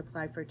you are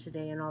supplied for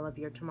today and all of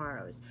your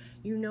tomorrows.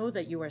 You know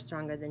that you are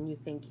stronger than you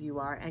think you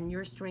are, and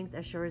your strength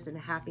assures a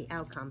happy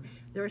outcome.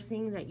 They're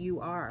seeing that you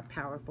are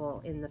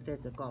powerful in the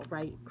physical,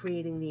 right?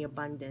 Creating the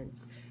abundance.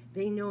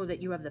 They know that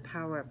you have the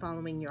power of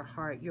following your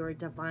heart. You're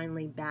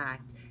divinely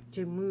backed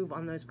to move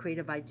on those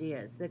creative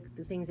ideas,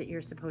 the things that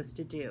you're supposed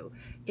to do.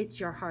 It's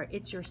your heart.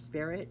 It's your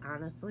spirit,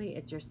 honestly.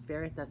 It's your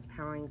spirit that's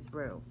powering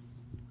through.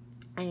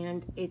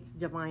 And it's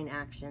divine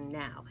action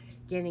now,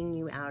 getting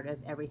you out of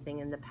everything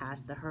in the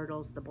past, the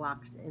hurdles, the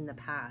blocks in the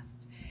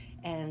past.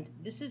 And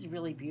this is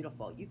really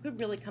beautiful. You could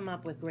really come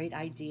up with great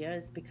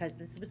ideas because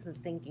this was the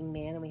thinking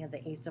man and we have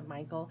the Ace of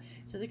Michael.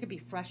 So there could be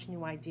fresh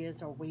new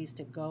ideas or ways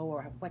to go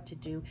or what to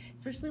do,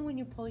 especially when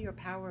you pull your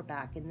power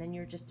back and then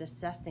you're just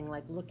assessing,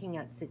 like looking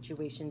at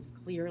situations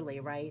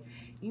clearly, right?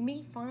 You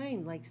may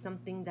find like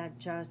something that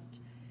just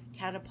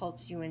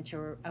catapults you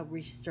into a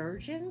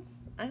resurgence.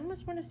 I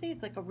almost want to say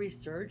it's like a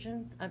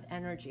resurgence of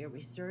energy, a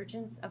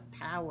resurgence of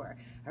power,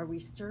 a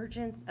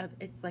resurgence of,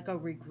 it's like a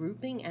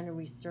regrouping and a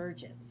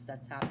resurgence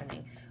that's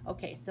happening.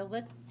 Okay, so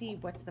let's see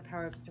what's the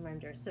power of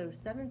surrender. So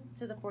 7th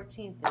to the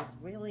 14th is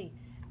really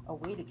a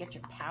way to get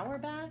your power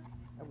back,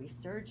 a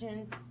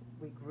resurgence,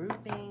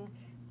 regrouping.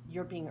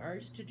 you're being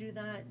urged to do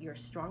that. You're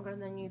stronger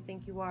than you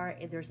think you are.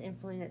 If there's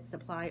infinite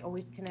supply,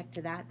 always connect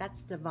to that.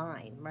 That's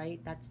divine, right?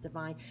 That's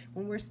divine.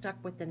 When we're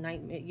stuck with the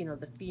nightmare,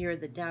 the fear,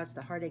 the doubts,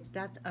 the heartaches,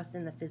 that's us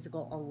in the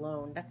physical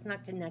alone. That's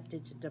not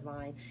connected to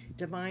divine.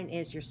 Divine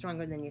is you're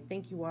stronger than you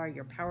think you are.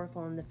 You're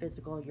powerful in the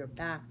physical. You're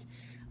backed,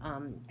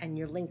 and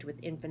you're linked with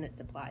infinite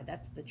supply.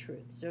 That's the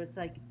truth. So it's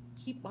like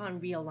keep on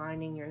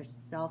realigning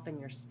yourself and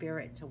your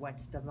spirit to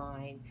what's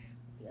divine.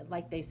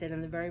 Like they said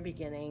in the very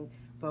beginning,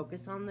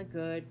 focus on the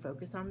good,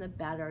 focus on the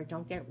better.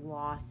 Don't get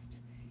lost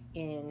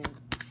in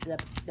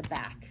the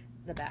back,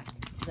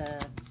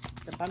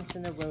 the bumps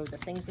in the road, the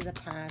things of the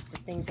past, the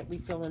things that we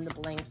fill in the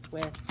blanks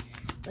with.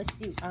 Let's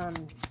see,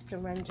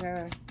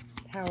 surrender,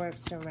 power of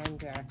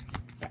surrender.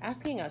 They're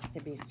asking us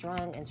to be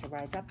strong and to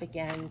rise up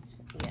again.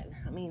 Yeah,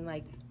 I mean,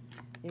 like,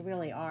 they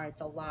really are.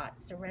 It's a lot.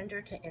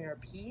 Surrender to inner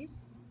peace.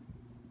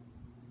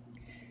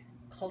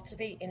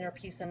 Cultivate inner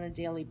peace on a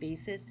daily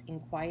basis.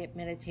 In quiet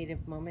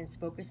meditative moments,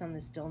 focus on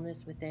the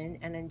stillness within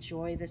and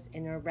enjoy this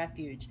inner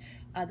refuge.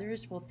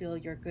 Others will feel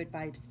your good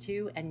vibes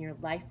too, and your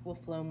life will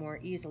flow more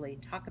easily.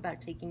 Talk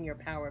about taking your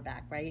power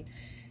back, right?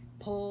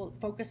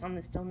 Focus on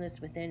the stillness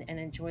within and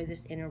enjoy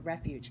this inner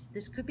refuge.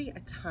 This could be a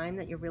time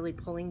that you're really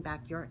pulling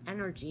back your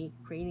energy,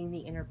 creating the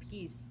inner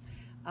peace.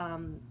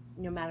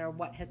 No matter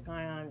what has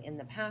gone on in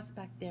the past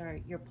back there,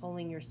 you're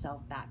pulling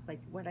yourself back. Like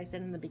what I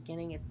said in the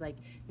beginning, it's like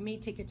you may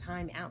take a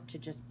time out to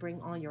just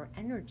bring all your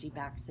energy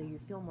back so you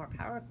feel more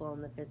powerful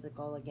in the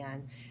physical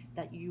again,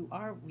 that you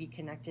are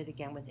reconnected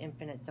again with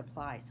infinite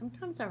supply.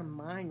 Sometimes our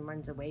mind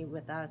runs away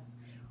with us,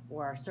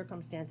 or our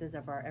circumstances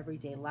of our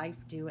everyday life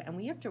do, and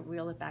we have to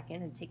reel it back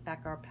in and take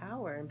back our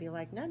power and be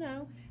like,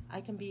 no,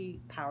 I can be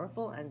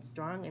powerful and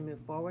strong and move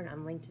forward.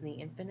 I'm linked to the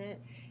infinite.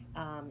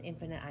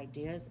 Infinite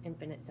ideas,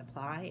 infinite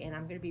supply, and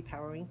I'm going to be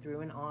powering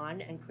through and on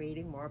and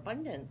creating more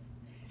abundance.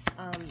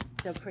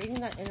 So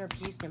creating that inner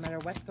peace, no matter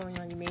what's going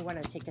on, you may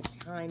want to take a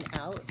time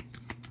out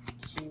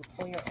to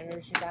pull your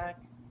energy back.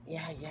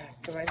 Yeah,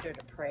 surrender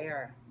to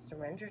prayer.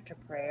 Surrender to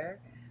prayer.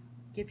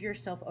 Give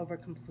yourself over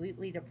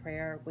completely to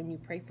prayer. When you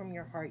pray from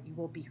your heart, you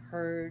will be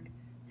heard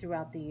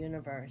throughout the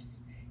universe,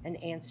 and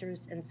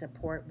answers and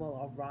support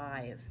will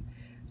arrive.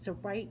 So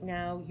right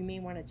now, you may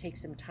want to take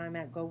some time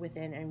out, go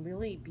within, and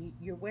really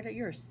what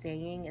you're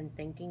saying and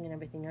thinking and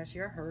everything else,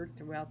 you're heard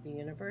throughout the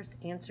universe.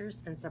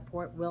 Answers and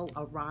support will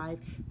arrive.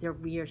 They're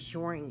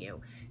reassuring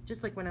you.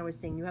 Just like when I was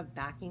saying, you have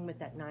backing with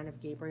that 9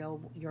 of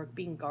Gabriel. You're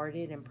being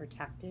guarded and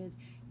protected.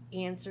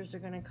 Answers are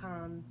going to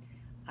come.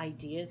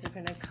 Ideas are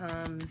going to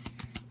come.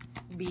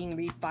 Being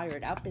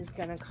refired up is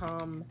going to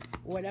come.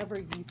 Whatever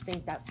you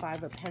think that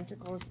 5 of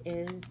Pentacles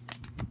is,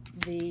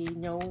 the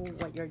know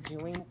what you're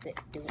doing, the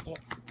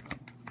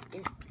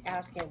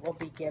asking will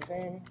be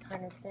given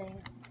kind of thing.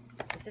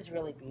 This is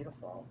really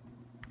beautiful.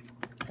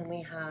 And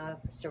we have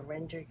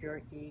surrender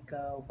your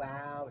ego.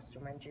 Wow,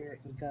 surrender your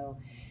ego.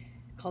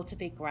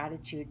 Cultivate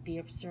gratitude. Be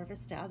of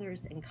service to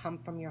others and come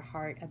from your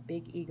heart. A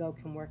big ego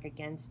can work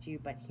against you,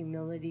 but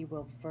humility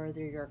will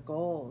further your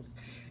goals.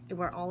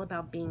 We're all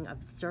about being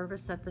of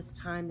service at this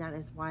time. That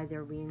is why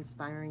they're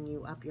re-inspiring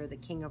you up. You're the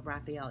King of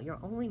Raphael. You're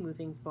only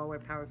moving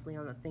forward powerfully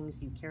on the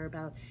things you care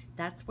about.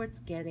 That's what's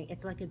getting,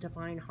 it's like a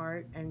divine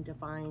heart and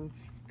divine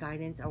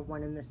guidance are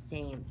one and the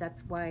same.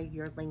 That's why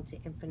you're linked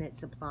to infinite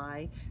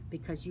supply,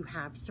 because you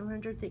have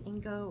surrendered the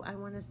ego, I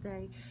want to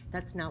say.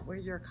 That's not where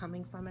you're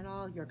coming from at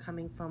all. You're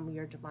coming from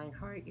your divine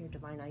heart, your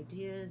divine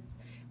ideas,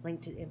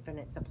 linked to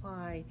infinite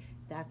supply.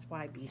 That's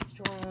why be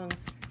strong.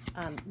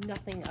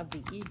 Nothing of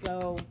the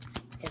ego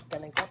is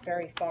going to get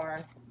very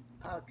far.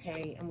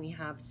 Okay, and we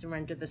have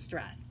surrender the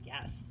stress.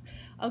 Yes.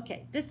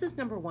 Okay, this is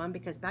number 1,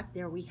 because back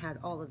there we had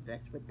all of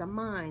this with the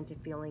mind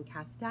and feeling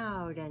cast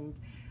out and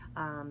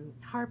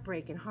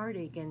heartbreak and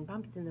heartache and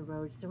bumps in the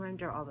road.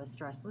 Surrender all the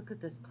stress. Look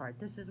at this card.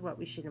 This is what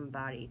we should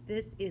embody.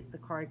 This is the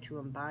card to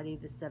embody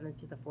the 7th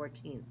to the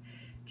 14th.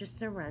 Just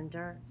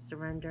surrender,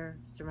 surrender,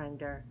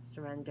 surrender,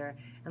 surrender.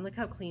 And look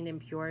how clean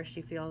and pure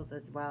she feels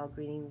as well,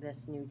 greeting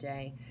this new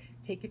day.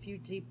 Take a few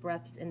deep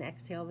breaths and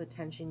exhale the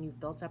tension you've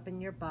built up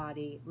in your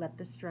body. Let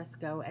the stress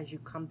go as you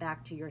come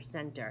back to your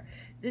center.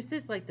 This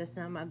is like the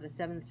sum of the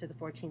 7th to the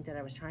 14th that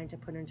I was trying to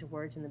put into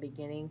words in the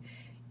beginning.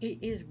 It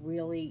is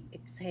really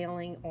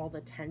exhaling all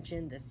the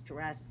tension, the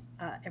stress,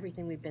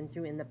 everything we've been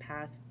through in the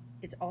past.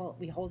 It's all,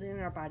 we hold it in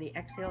our body,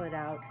 exhale it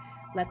out.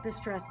 Let the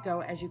stress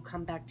go as you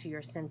come back to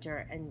your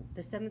center. And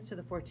the 7th to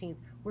the 14th,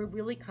 we're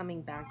really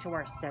coming back to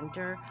our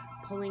center,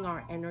 pulling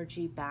our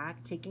energy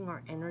back, taking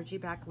our energy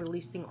back,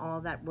 releasing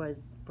all that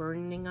was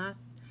burdening us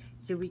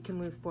so we can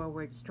move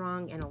forward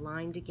strong and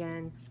aligned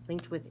again,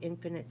 linked with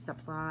infinite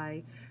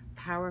supply,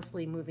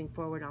 powerfully moving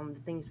forward on the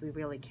things we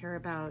really care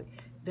about,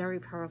 very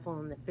powerful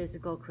in the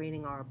physical,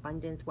 creating our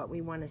abundance, what we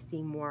want to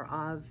see more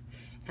of.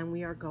 And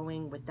we are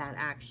going with that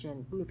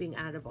action, moving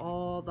out of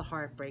all the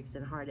heartbreaks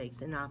and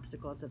heartaches and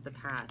obstacles of the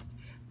past.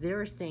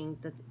 they're saying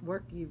the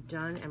work you've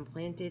done and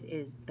planted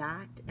is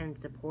backed and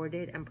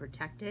supported and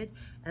protected,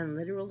 and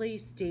literally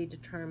stay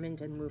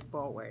determined and move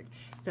forward.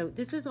 So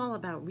this is all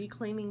about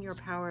reclaiming your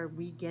power,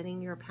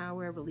 re-getting your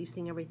power,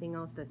 releasing everything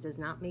else that does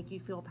not make you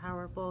feel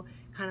powerful,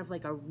 kind of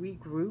like a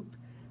regroup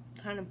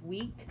kind of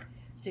week,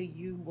 so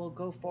you will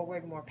go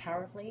forward more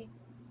powerfully,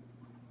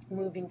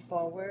 moving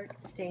forward,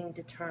 staying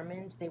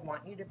determined. They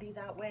want you to be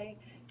that way.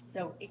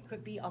 So it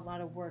could be a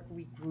lot of work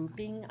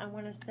regrouping, I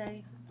want to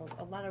say.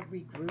 A lot of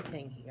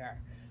regrouping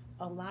here.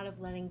 A lot of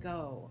letting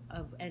go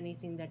of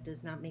anything that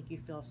does not make you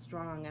feel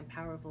strong and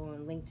powerful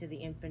and linked to the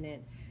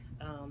infinite,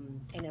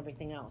 and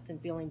everything else,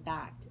 and feeling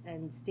backed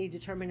and stay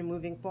determined and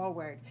moving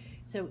forward.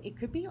 So it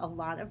could be a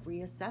lot of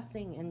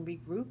reassessing and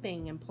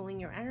regrouping and pulling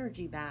your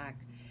energy back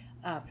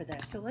for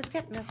this. So let's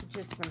get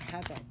messages from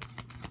heaven.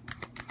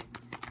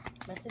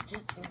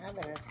 Messages from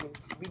heaven as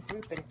we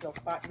regroup and feel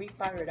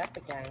refired up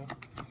again.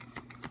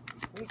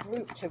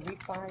 Regroup to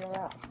refire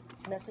up.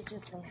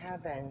 Messages from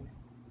heaven.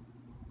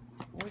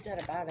 No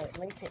doubt about it.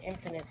 Link to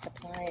infinite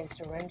supply and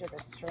surrender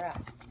the stress.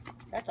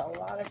 That's a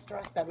lot of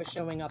stress that was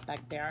showing up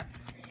back there.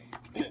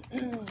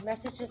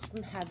 Messages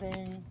from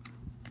heaven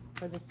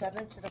for the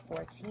 7th to the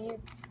 14th,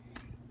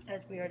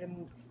 as we are to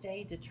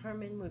stay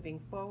determined, moving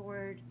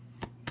forward,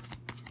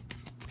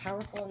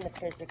 powerful in the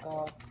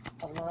physical,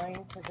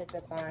 aligned to the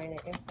divine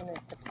and infinite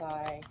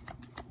supply,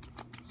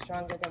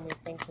 stronger than we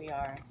think we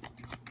are,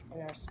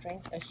 and our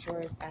strength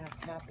assures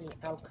a happy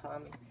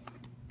outcome.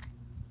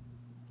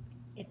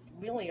 It's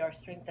really our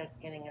strength that's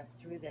getting us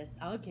through this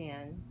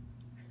again.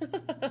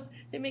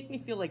 They make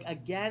me feel like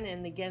again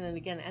and again and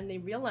again, and they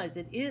realize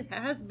it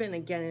has been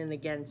again and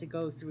again to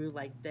go through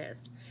like this,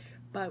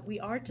 but we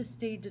are to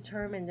stay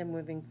determined and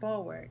moving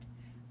forward.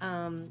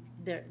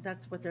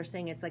 That's what they're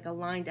saying. It's like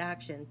aligned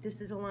action. This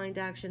is aligned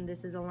action.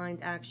 This is aligned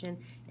action.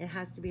 It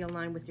has to be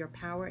aligned with your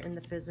power in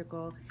the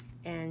physical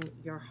and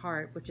your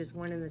heart, which is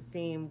one and the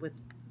same with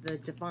the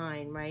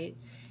divine, right?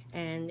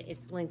 And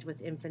it's linked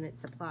with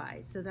infinite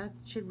supply. So that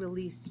should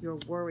release your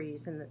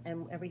worries and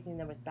everything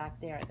that was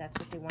back there. That's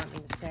what they want me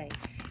to say.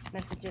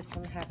 Messages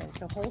from heaven.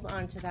 So hold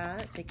on to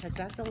that, because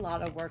that's a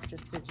lot of work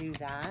just to do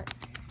that.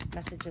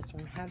 Messages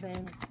from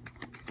heaven.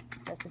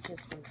 Messages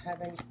from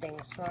heaven. Staying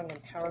strong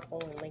and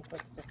powerful and linked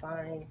with the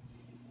divine.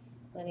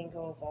 Letting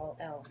go of all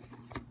else.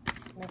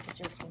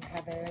 Messages from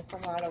heaven. It's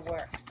a lot of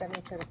work.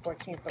 7th to the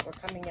 14th, but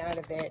we're coming out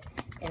of it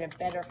in a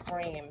better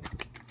frame.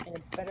 In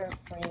a better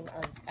frame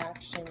of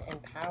action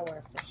and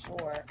power, for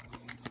sure,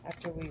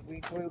 after we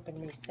regroup and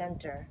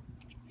recenter.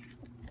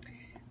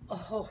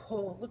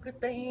 Oh, look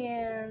at the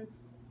hands.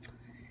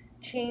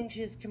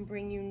 Changes can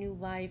bring you new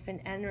life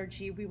and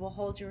energy. We will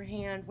hold your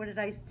hand. What did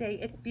I say?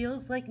 It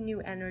feels like new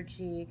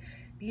energy.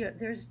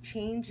 There's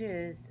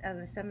changes on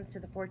the 7th to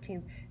the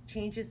 14th.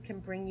 Changes can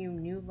bring you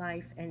new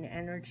life and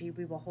energy.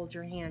 We will hold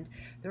your hand.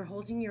 They're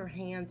holding your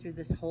hand through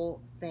this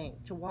whole thing,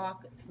 to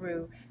walk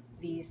through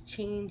these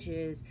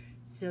changes,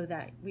 so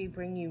that we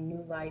bring you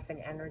new life and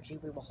energy.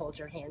 We will hold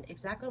your hand.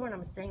 Exactly what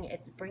I'm saying.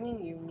 It's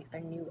bringing you a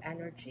new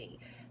energy.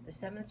 The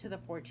 7th to the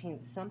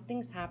 14th,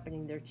 something's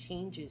happening. There are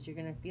changes. You're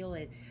going to feel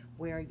it,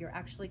 where you're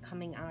actually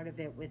coming out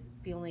of it with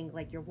feeling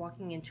like you're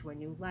walking into a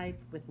new life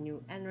with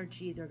new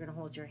energy. They're going to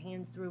hold your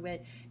hand through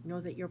it. Know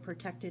that you're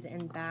protected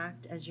and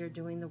backed as you're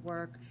doing the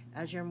work,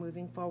 as you're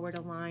moving forward,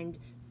 aligned,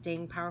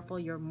 staying powerful.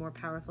 You're more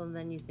powerful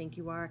than you think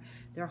you are.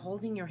 They're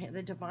holding your hand.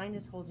 The divine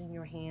is holding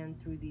your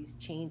hand through these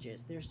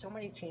changes. There's so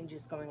many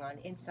changes going on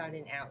inside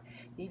and out.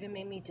 They even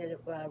made me do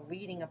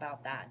reading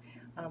about that,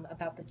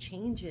 about the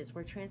changes,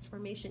 where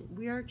transformation,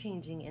 we are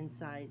changing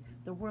inside.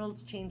 The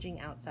world's changing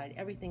outside.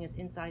 Everything is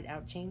inside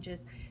out.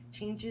 Changes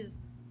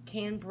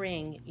can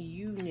bring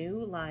you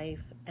new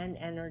life and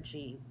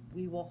energy.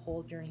 We will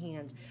hold your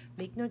hand.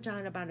 Make no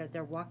doubt about it.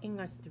 They're walking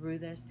us through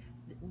this.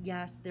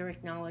 Yes, they're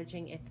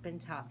acknowledging it's been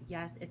tough.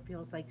 Yes, it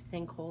feels like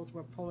sinkholes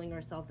we're pulling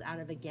ourselves out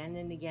of again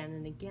and again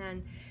and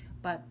again,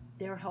 but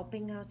they're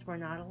helping us. We're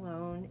not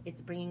alone.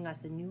 It's bringing us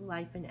a new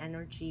life and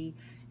energy,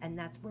 and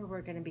that's where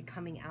we're going to be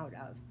coming out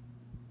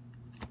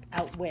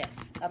with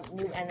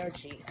new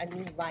energy, a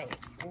new life,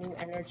 new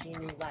energy,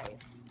 new life.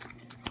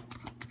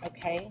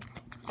 Okay,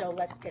 so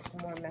let's get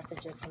some more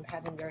messages from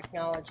heaven. They're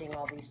acknowledging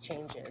all these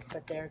changes,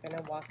 but they're going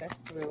to walk us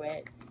through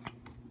it.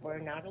 We're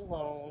not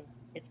alone.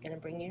 It's going to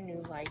bring you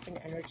new life and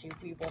energy.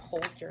 We will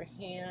hold your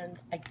hand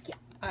again.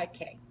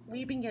 Okay,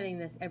 we've been getting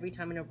this every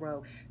time in a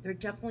row. They're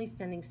definitely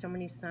sending so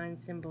many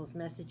signs, symbols,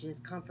 messages,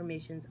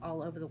 confirmations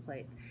all over the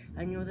place.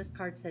 I know this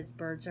card says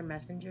birds are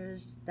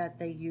messengers that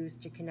they use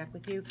to connect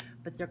with you,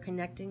 but they're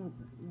connecting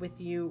with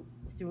you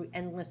through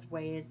endless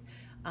ways.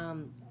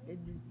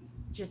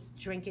 Just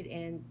drink it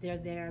in. They're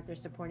there. They're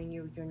supporting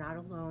you. You're not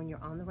alone.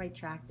 You're on the right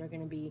track. They're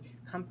going to be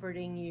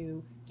comforting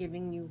you,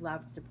 giving you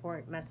love,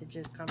 support,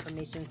 messages,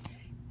 confirmations,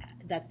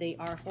 that they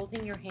are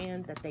holding your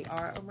hand, that they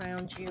are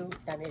around you,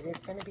 that it is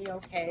going to be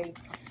okay,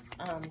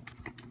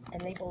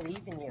 and they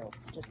believe in you.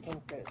 Just came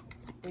through.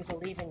 We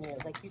believe in you.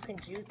 Like, you can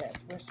do this.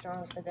 We're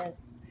strong for this.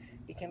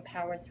 You can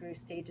power through,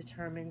 stay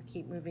determined,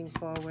 keep moving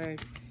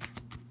forward.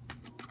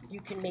 You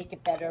can make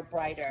it better,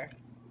 brighter.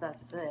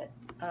 That's it.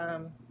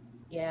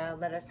 Yeah,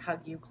 let us hug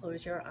you.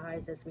 Close your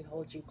eyes as we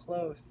hold you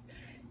close.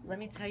 Let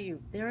me tell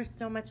you, there is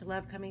so much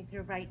love coming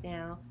through right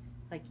now.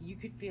 Like you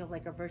could feel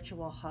like a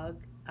virtual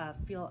hug,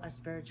 feel a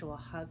spiritual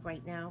hug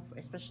right now,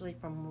 especially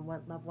from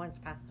what loved ones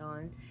passed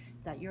on,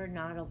 that you're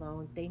not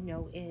alone. They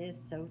know it is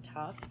so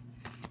tough,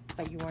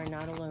 but you are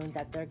not alone,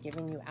 that they're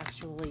giving you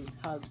actually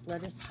hugs.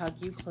 Let us hug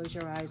you. Close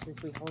your eyes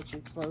as we hold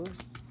you close.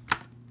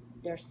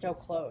 They're so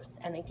close.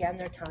 And again,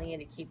 they're telling you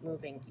to keep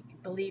moving.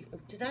 Believe,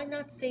 did I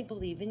not say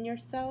believe in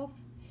yourself?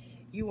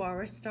 You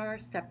are a star.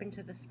 Step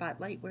into the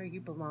spotlight where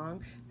you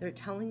belong. They're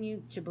telling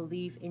you to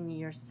believe in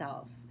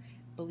yourself.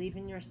 Believe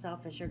in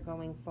yourself as you're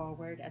going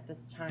forward at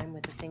this time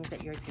with the things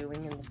that you're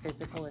doing in the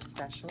physical,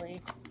 especially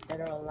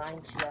that are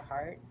aligned to your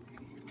heart.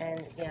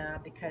 And yeah,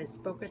 because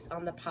focus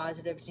on the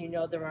positives. You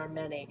know there are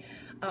many.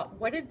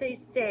 What did they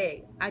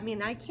say? I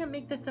mean, I can't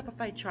make this up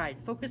if I tried.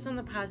 Focus on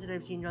the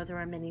positives. You know there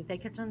are many. They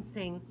kept on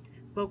saying,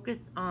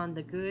 focus on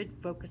the good,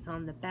 focus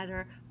on the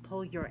better,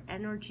 pull your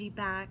energy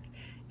back.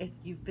 If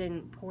you've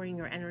been pouring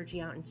your energy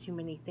out in too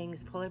many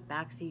things, pull it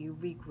back so you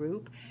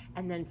regroup,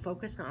 and then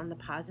focus on the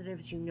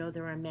positives. You know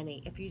there are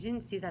many. If you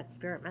didn't see that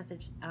spirit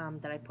message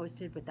that I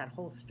posted with that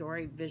whole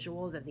story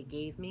visual that they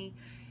gave me,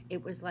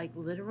 it was like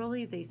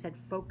literally they said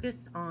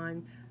focus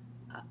on,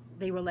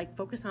 they were like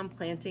focus on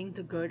planting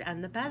the good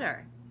and the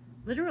better.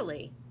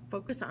 Literally,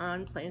 focus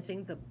on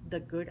planting the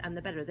good and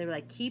the better. They were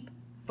like, keep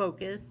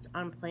focused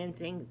on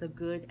planting the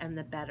good and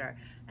the better.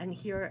 And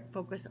here,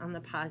 focus on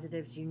the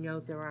positives. You know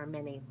there are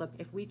many. Look,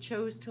 if we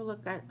chose to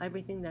look at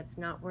everything that's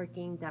not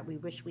working, that we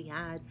wish we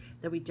had,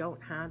 that we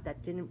don't have,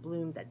 that didn't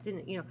bloom, that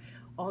didn't,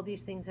 all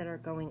these things that are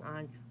going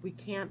on, we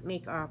can't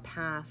make our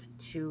path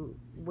to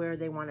where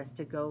they want us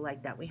to go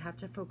like that. We have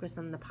to focus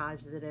on the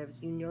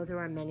positives. You know there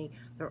are many.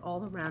 They're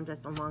all around us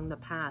along the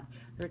path.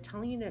 They're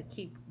telling you to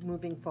keep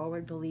moving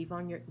forward, believe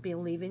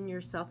in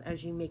yourself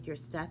as you make your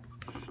steps,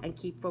 and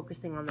keep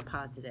focusing on the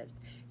positives.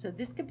 So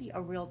this could be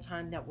a real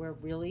time that we're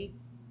really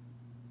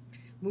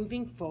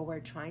moving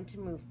forward, trying to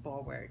move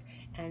forward.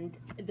 And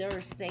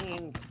they're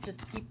saying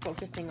just keep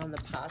focusing on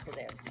the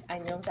positives. I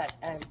know that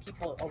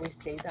people always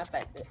say that,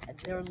 but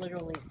they're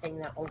literally saying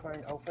that over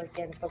and over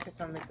again. Focus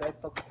on the good,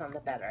 focus on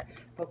the better.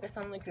 Focus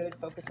on the good,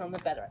 focus on the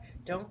better.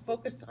 Don't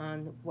focus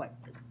on what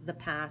the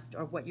past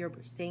or what you're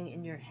saying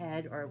in your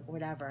head or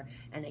whatever.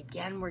 And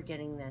again, we're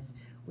getting this.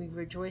 We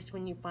rejoice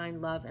when you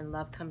find love, and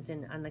love comes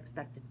in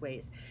unexpected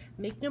ways.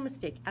 Make no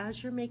mistake,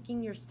 as you're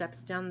making your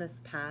steps down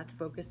this path,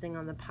 focusing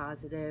on the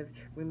positive,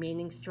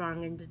 remaining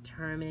strong and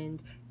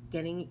determined,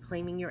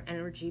 claiming your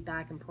energy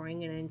back and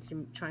pouring it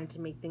into trying to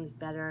make things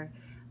better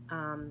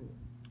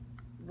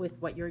with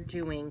what you're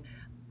doing,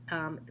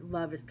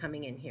 love is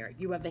coming in here.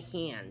 You have a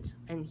hand,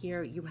 and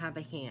here you have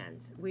a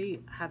hand. We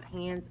have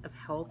hands of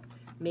help.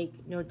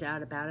 Make no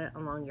doubt about it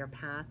along your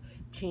path.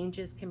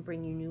 Changes can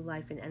bring you new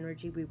life and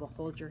energy. We will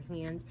hold your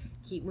hand.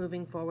 Keep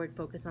moving forward.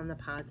 Focus on the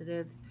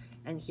positives.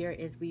 And here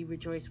is we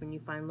rejoice when you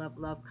find love.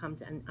 Love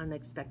comes in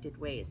unexpected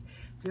ways.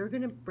 They're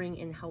going to bring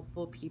in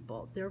helpful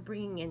people. They're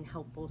bringing in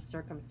helpful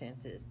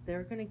circumstances.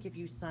 They're going to give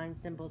you signs,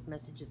 symbols,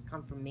 messages,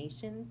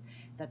 confirmations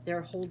that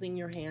they're holding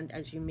your hand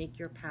as you make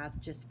your path,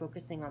 just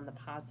focusing on the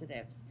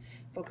positives.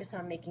 Focus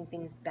on making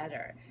things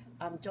better.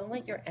 Don't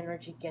let your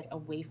energy get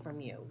away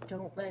from you.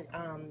 Don't let,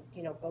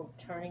 go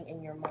turning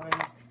in your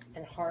mind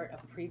and heart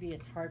of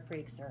previous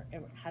heartbreaks, or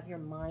have your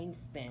mind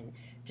spin.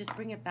 Just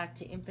bring it back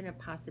to infinite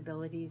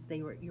possibilities.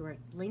 You were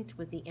linked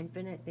with the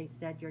infinite. They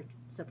said your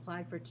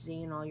supply for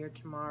today and all your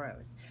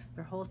tomorrows.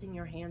 They're holding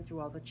your hand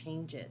through all the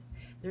changes.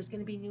 There's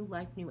going to be new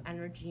life, new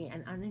energy,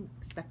 and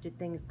unexpected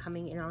things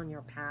coming in on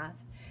your path.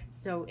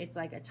 So it's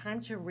like a time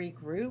to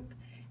regroup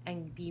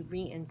and be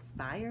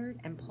re-inspired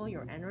and pull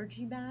your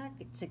energy back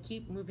to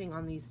keep moving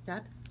on these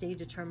steps. Stay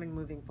determined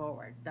moving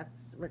forward. That's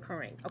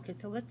recurring. Okay,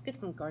 so let's get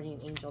some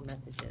guardian angel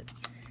messages.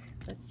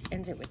 Let's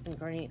end it with some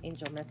guardian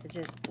angel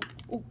messages.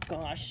 Oh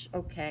gosh,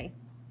 okay.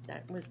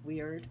 That was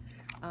weird.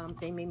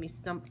 They made me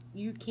stump.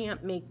 You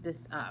can't make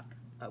this up,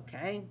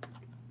 okay?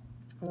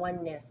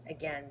 Oneness,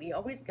 again. We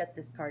always get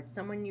this card.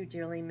 Someone you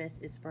dearly miss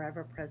is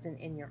forever present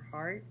in your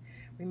heart.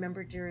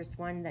 Remember, dearest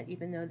one, that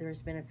even though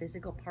there's been a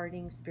physical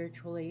parting,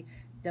 spiritually,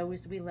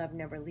 those we love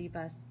never leave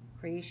us.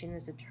 Creation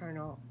is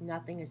eternal.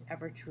 Nothing is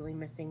ever truly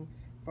missing.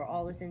 For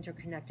all is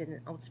interconnected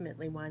and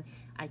ultimately one.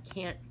 I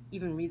can't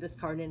even read this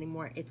card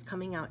anymore. It's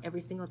coming out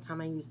every single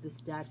time I use this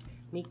deck.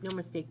 Make no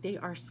mistake, they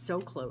are so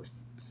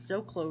close.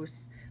 So close.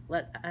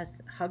 Let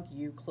us hug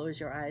you. Close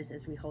your eyes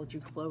as we hold you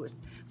close.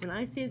 When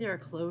I say they're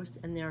close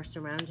and they're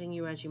surrounding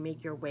you as you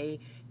make your way,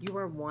 you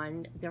are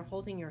one. They're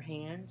holding your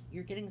hand.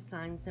 You're getting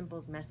signs,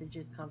 symbols,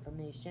 messages,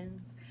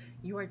 confirmations.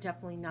 You are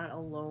definitely not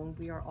alone.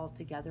 We are all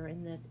together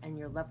in this, and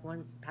your loved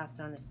ones passed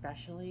on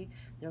especially.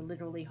 They're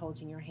literally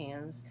holding your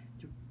hands.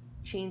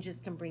 Changes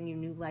can bring you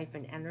new life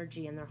and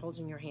energy, and they're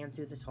holding your hand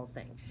through this whole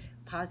thing.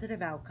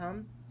 Positive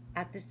outcome.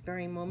 At this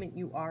very moment,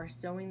 you are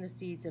sowing the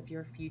seeds of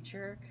your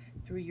future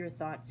through your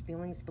thoughts,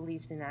 feelings,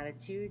 beliefs, and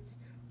attitudes.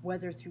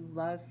 whether through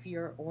love,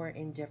 fear, or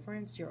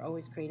indifference, you're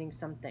always creating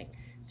something.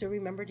 So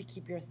remember to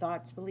keep your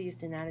thoughts,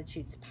 beliefs, and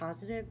attitudes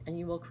positive, and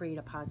you will create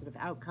a positive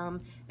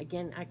outcome.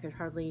 Again, I could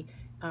hardly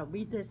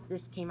read this.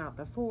 This came out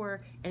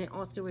before, and it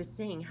also is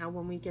saying how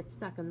when we get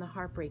stuck in the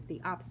heartbreak,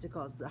 the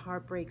obstacles, the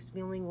heartbreaks,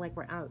 feeling like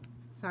we're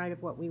outside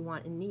of what we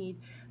want and need,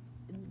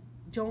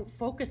 don't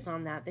focus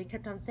on that. They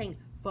kept on saying,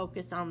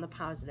 focus on the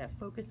positive,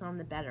 focus on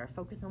the better,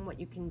 focus on what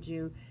you can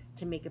do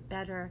to make it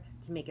better,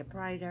 to make it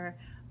brighter.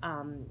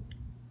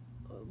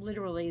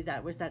 Literally,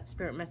 that was that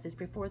spirit message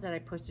before that I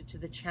posted to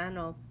the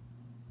channel,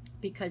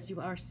 because you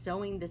are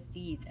sowing the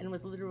seeds, and it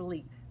was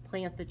literally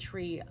plant the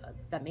tree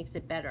that makes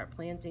it better,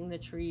 planting the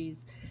trees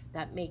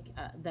that make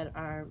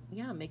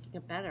making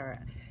it better.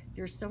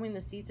 You're sowing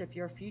the seeds of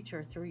your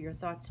future through your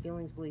thoughts,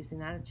 feelings, beliefs,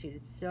 and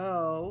attitudes.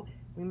 So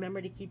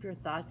remember to keep your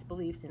thoughts,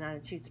 beliefs, and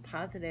attitudes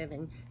positive,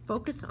 and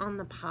focus on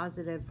the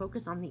positive,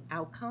 focus on the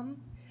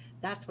outcome.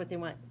 That's what they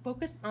want.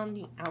 Focus on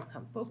the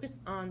outcome, focus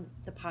on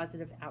the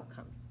positive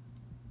outcomes.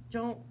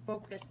 Don't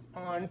focus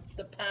on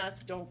the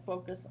past, don't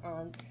focus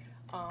on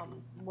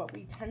what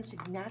we tend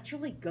to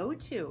naturally go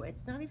to.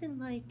 It's not even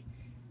like,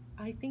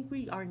 I think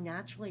we are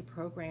naturally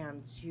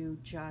programmed to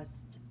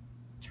just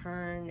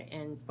turn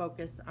and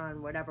focus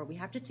on whatever. We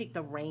have to take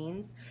the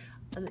reins.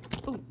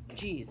 Oh,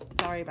 geez,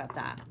 sorry about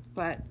that.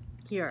 But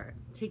here,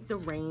 take the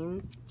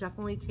reins,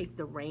 definitely take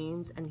the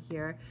reins. And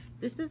here,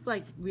 this is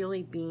like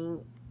really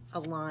being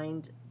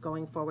aligned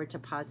going forward to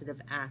positive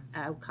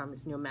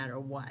outcomes no matter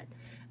what.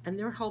 And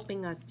they're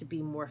helping us to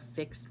be more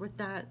fixed with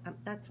that.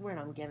 That's what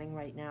I'm getting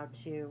right now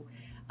too.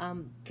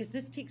 Because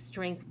this takes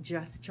strength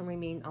just to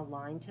remain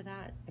aligned to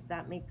that, if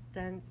that makes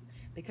sense.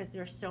 Because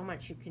there's so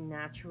much you can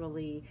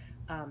naturally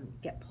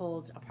get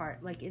pulled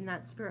apart. Like in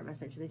that spirit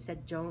message, they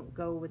said, don't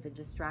go with the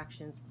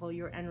distractions. Pull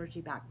your energy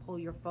back. Pull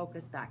your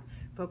focus back.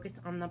 Focus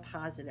on the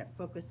positive.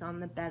 Focus on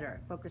the better.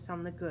 Focus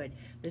on the good.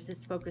 This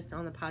is focused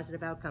on the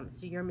positive outcomes.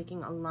 So you're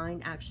making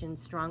aligned action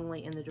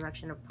strongly in the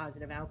direction of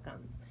positive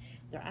outcomes.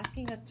 They're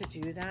asking us to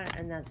do that,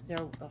 and that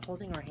they're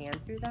holding our hand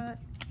through that.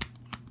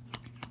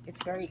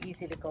 It's very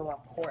easy to go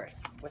off course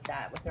with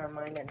that, with our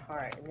mind and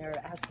heart. And they're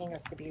asking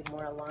us to be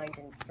more aligned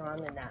and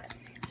strong in that.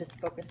 Just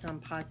focus on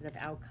positive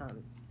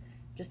outcomes.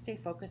 Just stay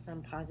focused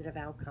on positive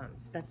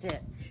outcomes. That's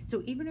it.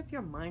 So even if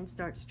your mind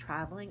starts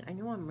traveling, I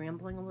know I'm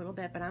rambling a little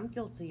bit, but I'm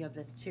guilty of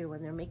this too.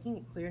 And they're making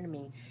it clear to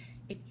me.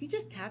 If you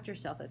just catch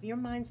yourself, if your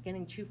mind's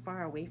getting too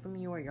far away from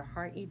you, or your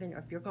heart even,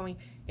 or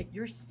if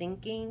you're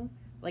sinking,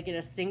 like in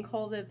a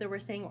sinkhole that they were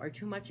saying, or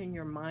too much in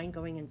your mind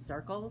going in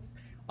circles,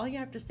 all you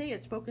have to say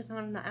is focus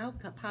on the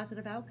outcome,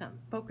 positive outcome.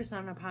 Focus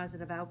on a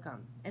positive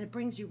outcome. And it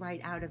brings you right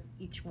out of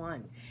each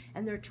one.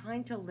 And they're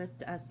trying to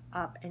lift us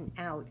up and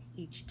out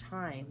each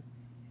time.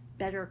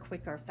 Better,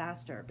 quicker,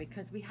 faster.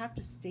 Because we have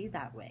to stay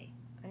that way.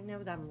 I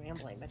know that I'm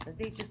rambling, but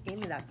they just gave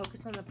me that.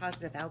 Focus on the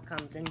positive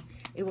outcomes, and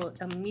it will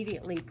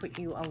immediately put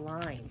you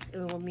aligned. It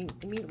will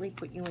immediately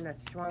put you in a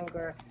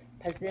stronger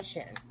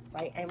position,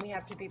 right? And we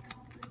have to be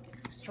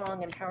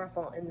strong and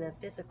powerful in the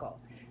physical.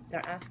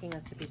 They're asking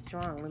us to be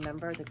strong.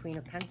 Remember the Queen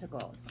of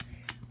Pentacles,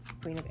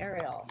 Queen of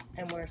Ariel,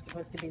 and we're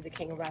supposed to be the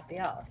King of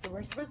Raphael. So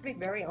we're supposed to be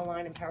very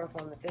aligned and powerful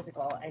in the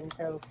physical. And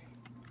so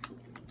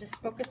just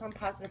focus on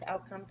positive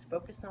outcomes.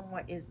 Focus on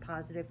what is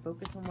positive.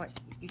 Focus on what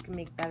you can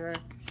make better,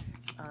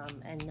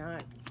 and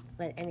not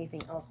let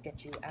anything else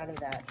get you out of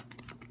that.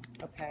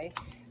 Okay?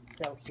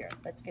 So here,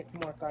 let's get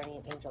more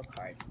guardian angel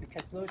cards,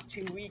 because those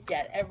two we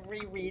get every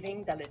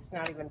reading that it's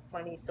not even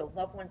funny. So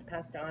loved ones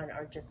passed on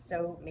are just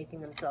so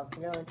making themselves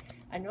known.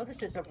 I know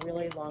this is a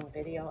really long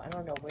video. I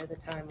don't know where the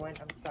time went.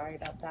 I'm sorry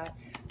about that.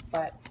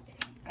 But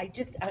I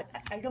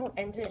don't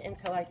end it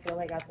until I feel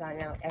like I've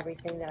gotten out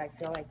everything that I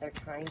feel like they're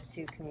trying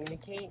to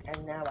communicate.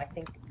 And now I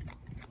think,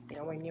 you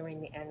know, we're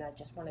nearing the end. I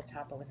just want to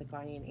top it with a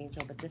guardian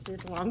angel, but this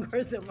is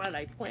longer than what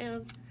I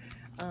planned.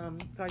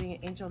 Guardian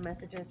angel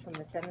messages from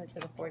the 7th to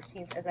the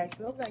 14th, as I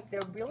feel like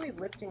they're really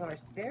lifting our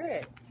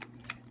spirits.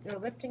 They're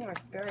lifting our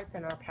spirits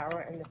and our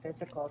power in the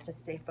physical to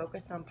stay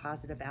focused on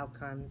positive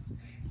outcomes.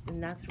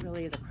 And that's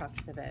really the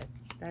crux of it.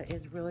 That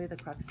is really the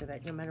crux of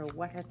it, no matter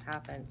what has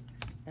happened.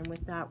 And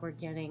with that, we're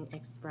getting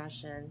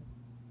expression.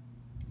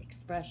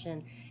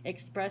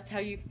 Express how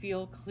you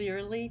feel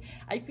clearly.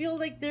 I feel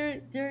like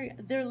they're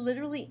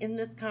literally in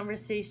this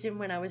conversation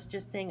when I was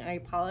just saying, I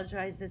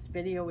apologize, this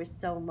video is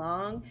so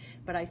long,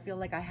 but I feel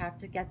like I have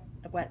to get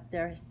what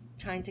they're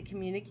trying to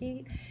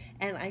communicate.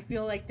 And I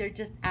feel like they're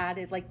just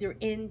added, like they're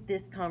in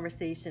this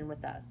conversation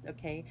with us.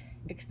 Okay?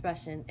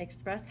 Expression.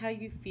 Express how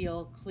you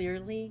feel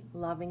clearly,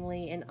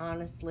 lovingly, and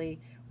honestly,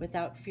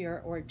 without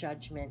fear or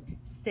judgment.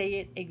 Say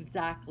it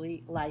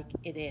exactly like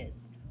it is.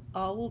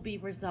 All will be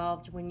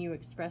resolved when you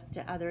express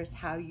to others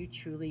how you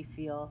truly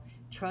feel.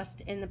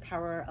 Trust in the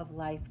power of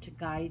life to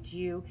guide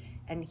you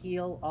and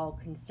heal all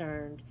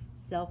concerned.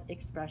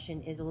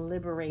 Self-expression is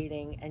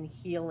liberating and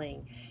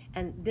healing.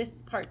 And this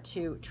part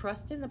too,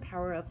 trust in the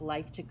power of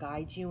life to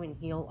guide you and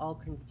heal all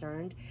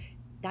concerned.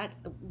 That,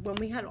 when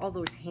we had all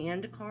those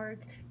hand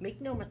cards,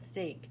 make no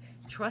mistake,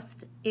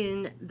 trust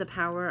in the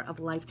power of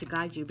life to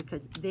guide you,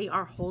 because they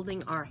are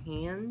holding our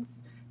hands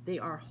They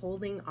are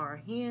holding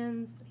our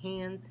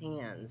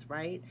hands,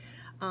 right?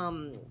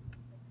 Um,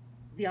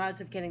 the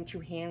odds of getting 2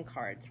 hand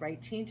cards,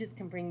 right? Changes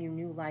can bring you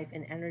new life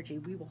and energy.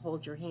 We will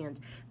hold your hand.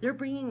 They're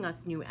bringing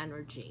us new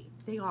energy.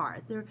 They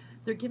are.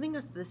 They're giving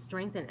us the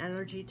strength and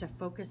energy to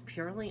focus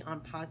purely on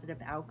positive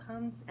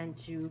outcomes and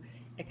to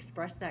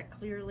express that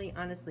clearly,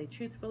 honestly,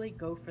 truthfully.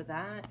 Go for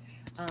that.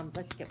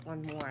 Let's get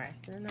one more.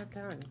 They're not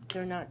done.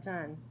 They're not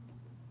done.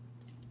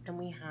 And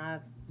we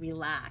have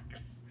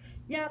relax.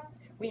 Yep.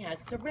 We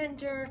had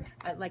surrender.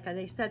 Like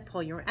they said,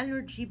 pull your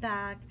energy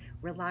back,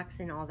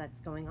 relax in all that's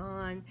going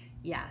on.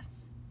 Yes,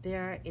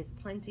 there is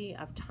plenty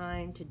of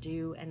time to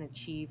do and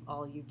achieve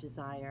all you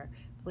desire.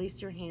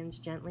 Place your hands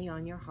gently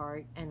on your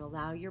heart and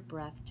allow your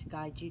breath to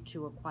guide you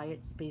to a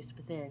quiet space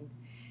within.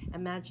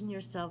 Imagine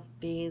yourself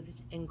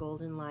bathed in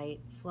golden light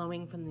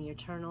flowing from the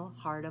eternal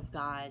heart of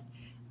God.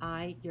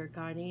 I, your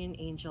guardian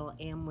angel,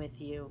 am with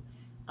you.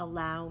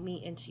 Allow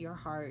me into your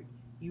heart.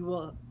 You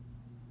will,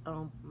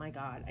 oh my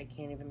God, I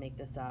can't even make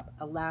this up.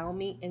 Allow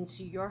me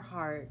into your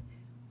heart.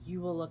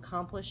 You will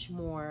accomplish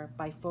more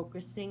by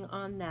focusing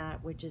on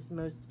that which is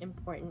most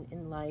important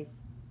in life,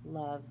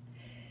 love.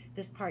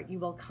 This part, you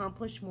will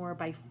accomplish more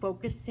by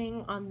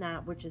focusing on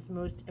that which is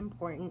most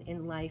important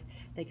in life.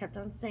 They kept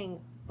on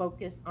saying,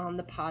 focus on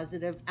the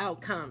positive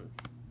outcomes.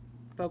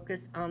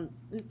 Focus on,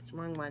 oops,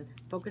 wrong one.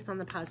 Focus on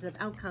the positive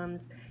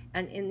outcomes.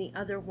 And in the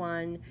other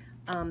one,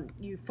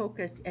 you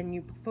focus,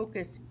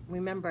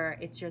 remember,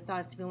 it's your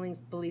thoughts,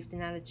 feelings, beliefs,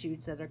 and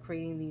attitudes that are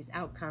creating these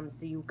outcomes,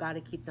 so you've got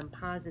to keep them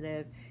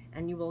positive,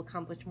 and you will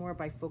accomplish more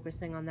by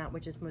focusing on that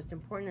which is most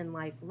important in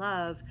life,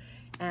 love.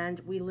 And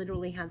we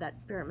literally had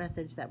that spirit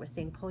message that was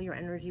saying, pull your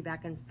energy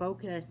back and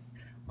focus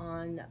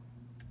on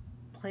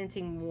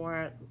planting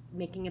more,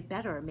 making it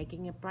better,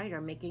 making it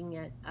brighter, making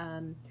it,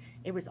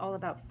 it was all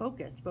about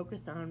focus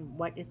on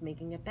what is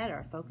making it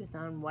better, focus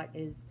on what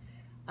is,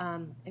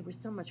 it was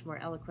so much more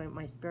eloquent,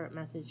 my spirit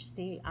message.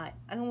 See, I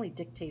only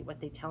dictate what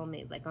they tell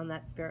me, like on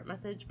that spirit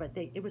message, but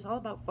it was all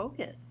about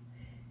focus.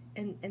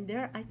 And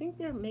I think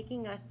they're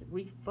making us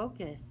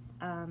refocus.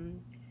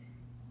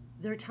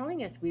 They're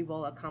telling us we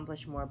will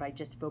accomplish more by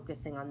just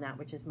focusing on that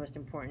which is most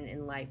important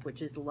in life,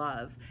 which is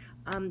love.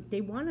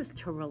 They want us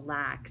to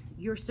relax.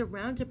 You're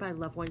surrounded by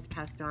loved ones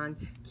passed on.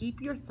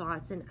 Keep your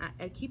thoughts and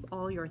keep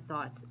all your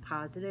thoughts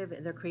positive.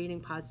 They're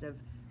creating positive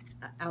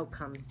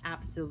outcomes,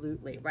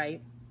 absolutely,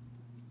 right?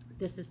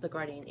 This is the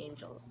guardian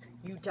angels.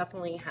 You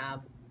definitely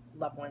have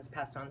loved ones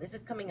passed on. This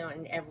is coming out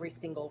in every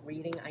single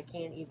reading. I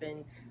can't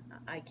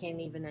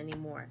even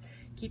anymore.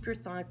 Keep your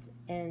thoughts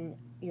and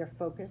your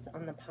focus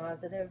on the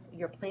positive.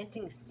 You're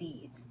planting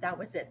seeds. That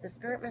was it. The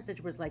spirit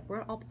message was like,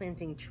 we're all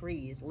planting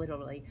trees,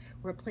 literally.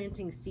 We're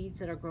planting seeds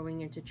that are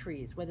growing into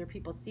trees. Whether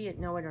people see it,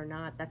 know it or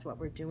not, that's what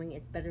we're doing.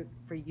 It's better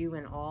for you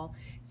and all.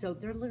 So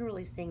they're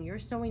literally saying you're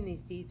sowing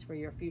these seeds for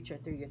your future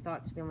through your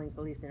thoughts, feelings,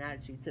 beliefs, and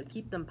attitudes. So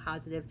keep them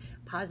positive.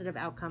 Positive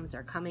outcomes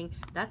are coming.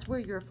 That's where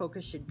your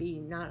focus should be,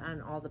 not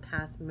on all the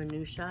past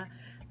minutia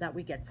that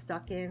we get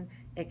stuck in.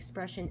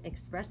 Express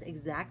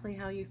exactly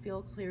how you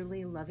feel,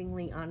 clearly,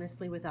 lovingly,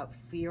 honestly, without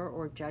fear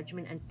or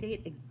judgment, and say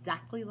it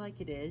exactly like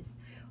it is.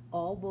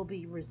 All will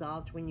be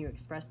resolved when you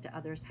express to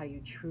others how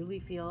you truly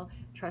feel.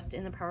 Trust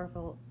in the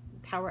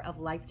power of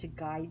life to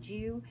guide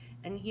you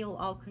and heal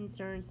all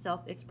concerns.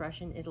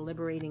 Self-expression is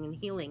liberating and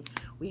healing.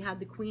 We have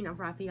the Queen of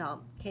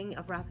Raphael, King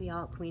of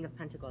Raphael, Queen of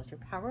Pentacles. You're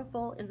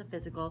powerful in the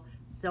physical,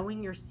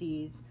 sowing your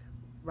seeds,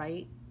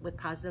 right, with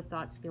positive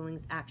thoughts,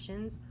 feelings,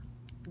 actions.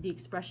 The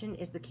expression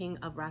is the King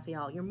of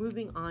Raphael. You're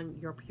moving on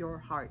your pure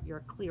heart,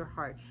 your clear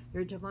heart,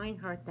 your divine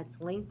heart that's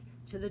linked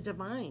to the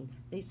divine.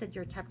 They said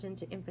you're tapped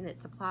into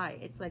infinite supply.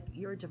 It's like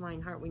your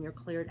divine heart, when you're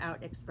cleared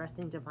out,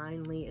 expressing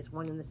divinely, is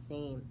one and the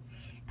same.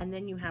 And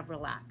then you have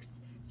relax.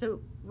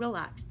 So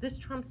relax. This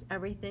trumps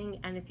everything.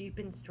 And if you've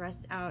been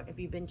stressed out, if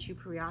you've been too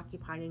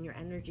preoccupied and your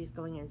energy is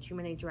going in too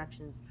many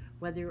directions,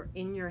 whether you're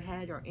in your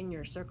head or in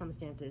your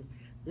circumstances,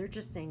 they're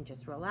just saying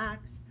just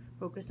relax,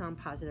 focus on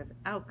positive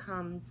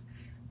outcomes.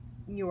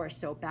 You are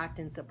so backed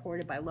and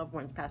supported by loved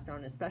ones passed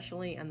on,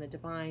 especially, and the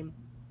divine.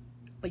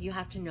 But you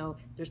have to know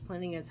there's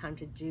plenty of time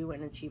to do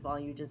and achieve all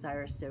you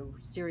desire. So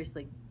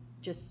seriously,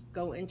 just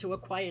go into a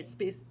quiet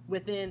space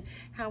within.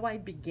 How I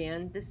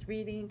began this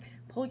reading,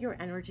 pull your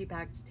energy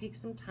back, take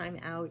some time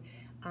out.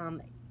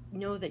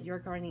 Know that your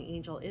guardian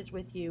angel is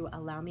with you.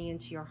 Allow me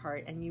into your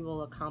heart, and you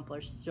will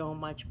accomplish so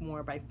much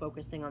more by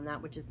focusing on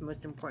that which is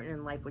most important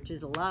in life, which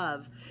is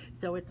love.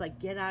 So it's like,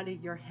 get out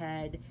of your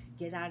head,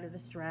 get out of the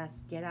stress,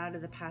 get out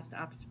of the past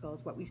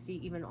obstacles, what we see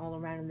even all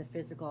around in the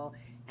physical,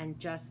 and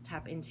just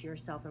tap into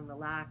yourself and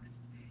relax.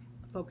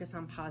 Focus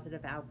on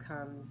positive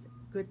outcomes.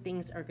 Good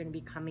things are going to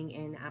be coming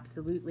in,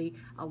 absolutely.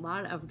 A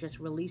lot of just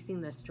releasing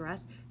the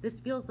stress.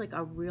 This feels like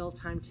a real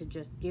time to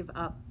just give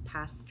up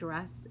past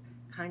stress,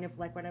 kind of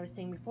like what I was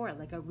saying before,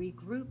 like a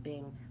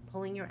regrouping,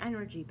 pulling your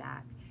energy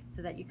back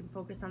so that you can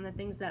focus on the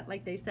things that,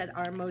 like they said,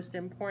 are most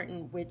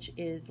important, which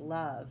is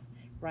love,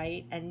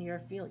 right? And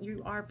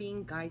you are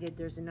being guided.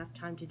 There's enough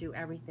time to do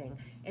everything.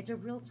 It's a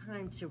real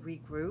time to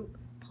regroup,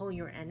 pull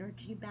your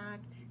energy back,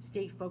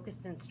 stay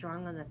focused and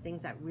strong on the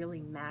things that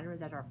really matter,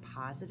 that are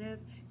positive.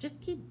 Just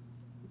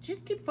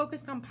keep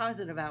focused on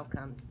positive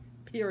outcomes,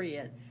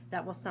 period.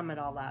 That will sum it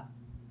all up.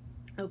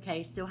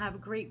 Okay, so have a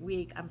great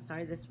week. I'm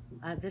sorry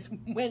this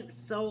went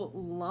so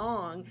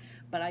long,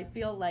 but I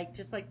feel like,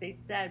 just like they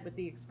said with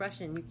the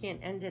expression, you can't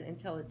end it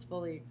until it's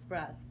fully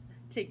expressed.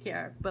 Take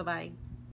care. Bye-bye.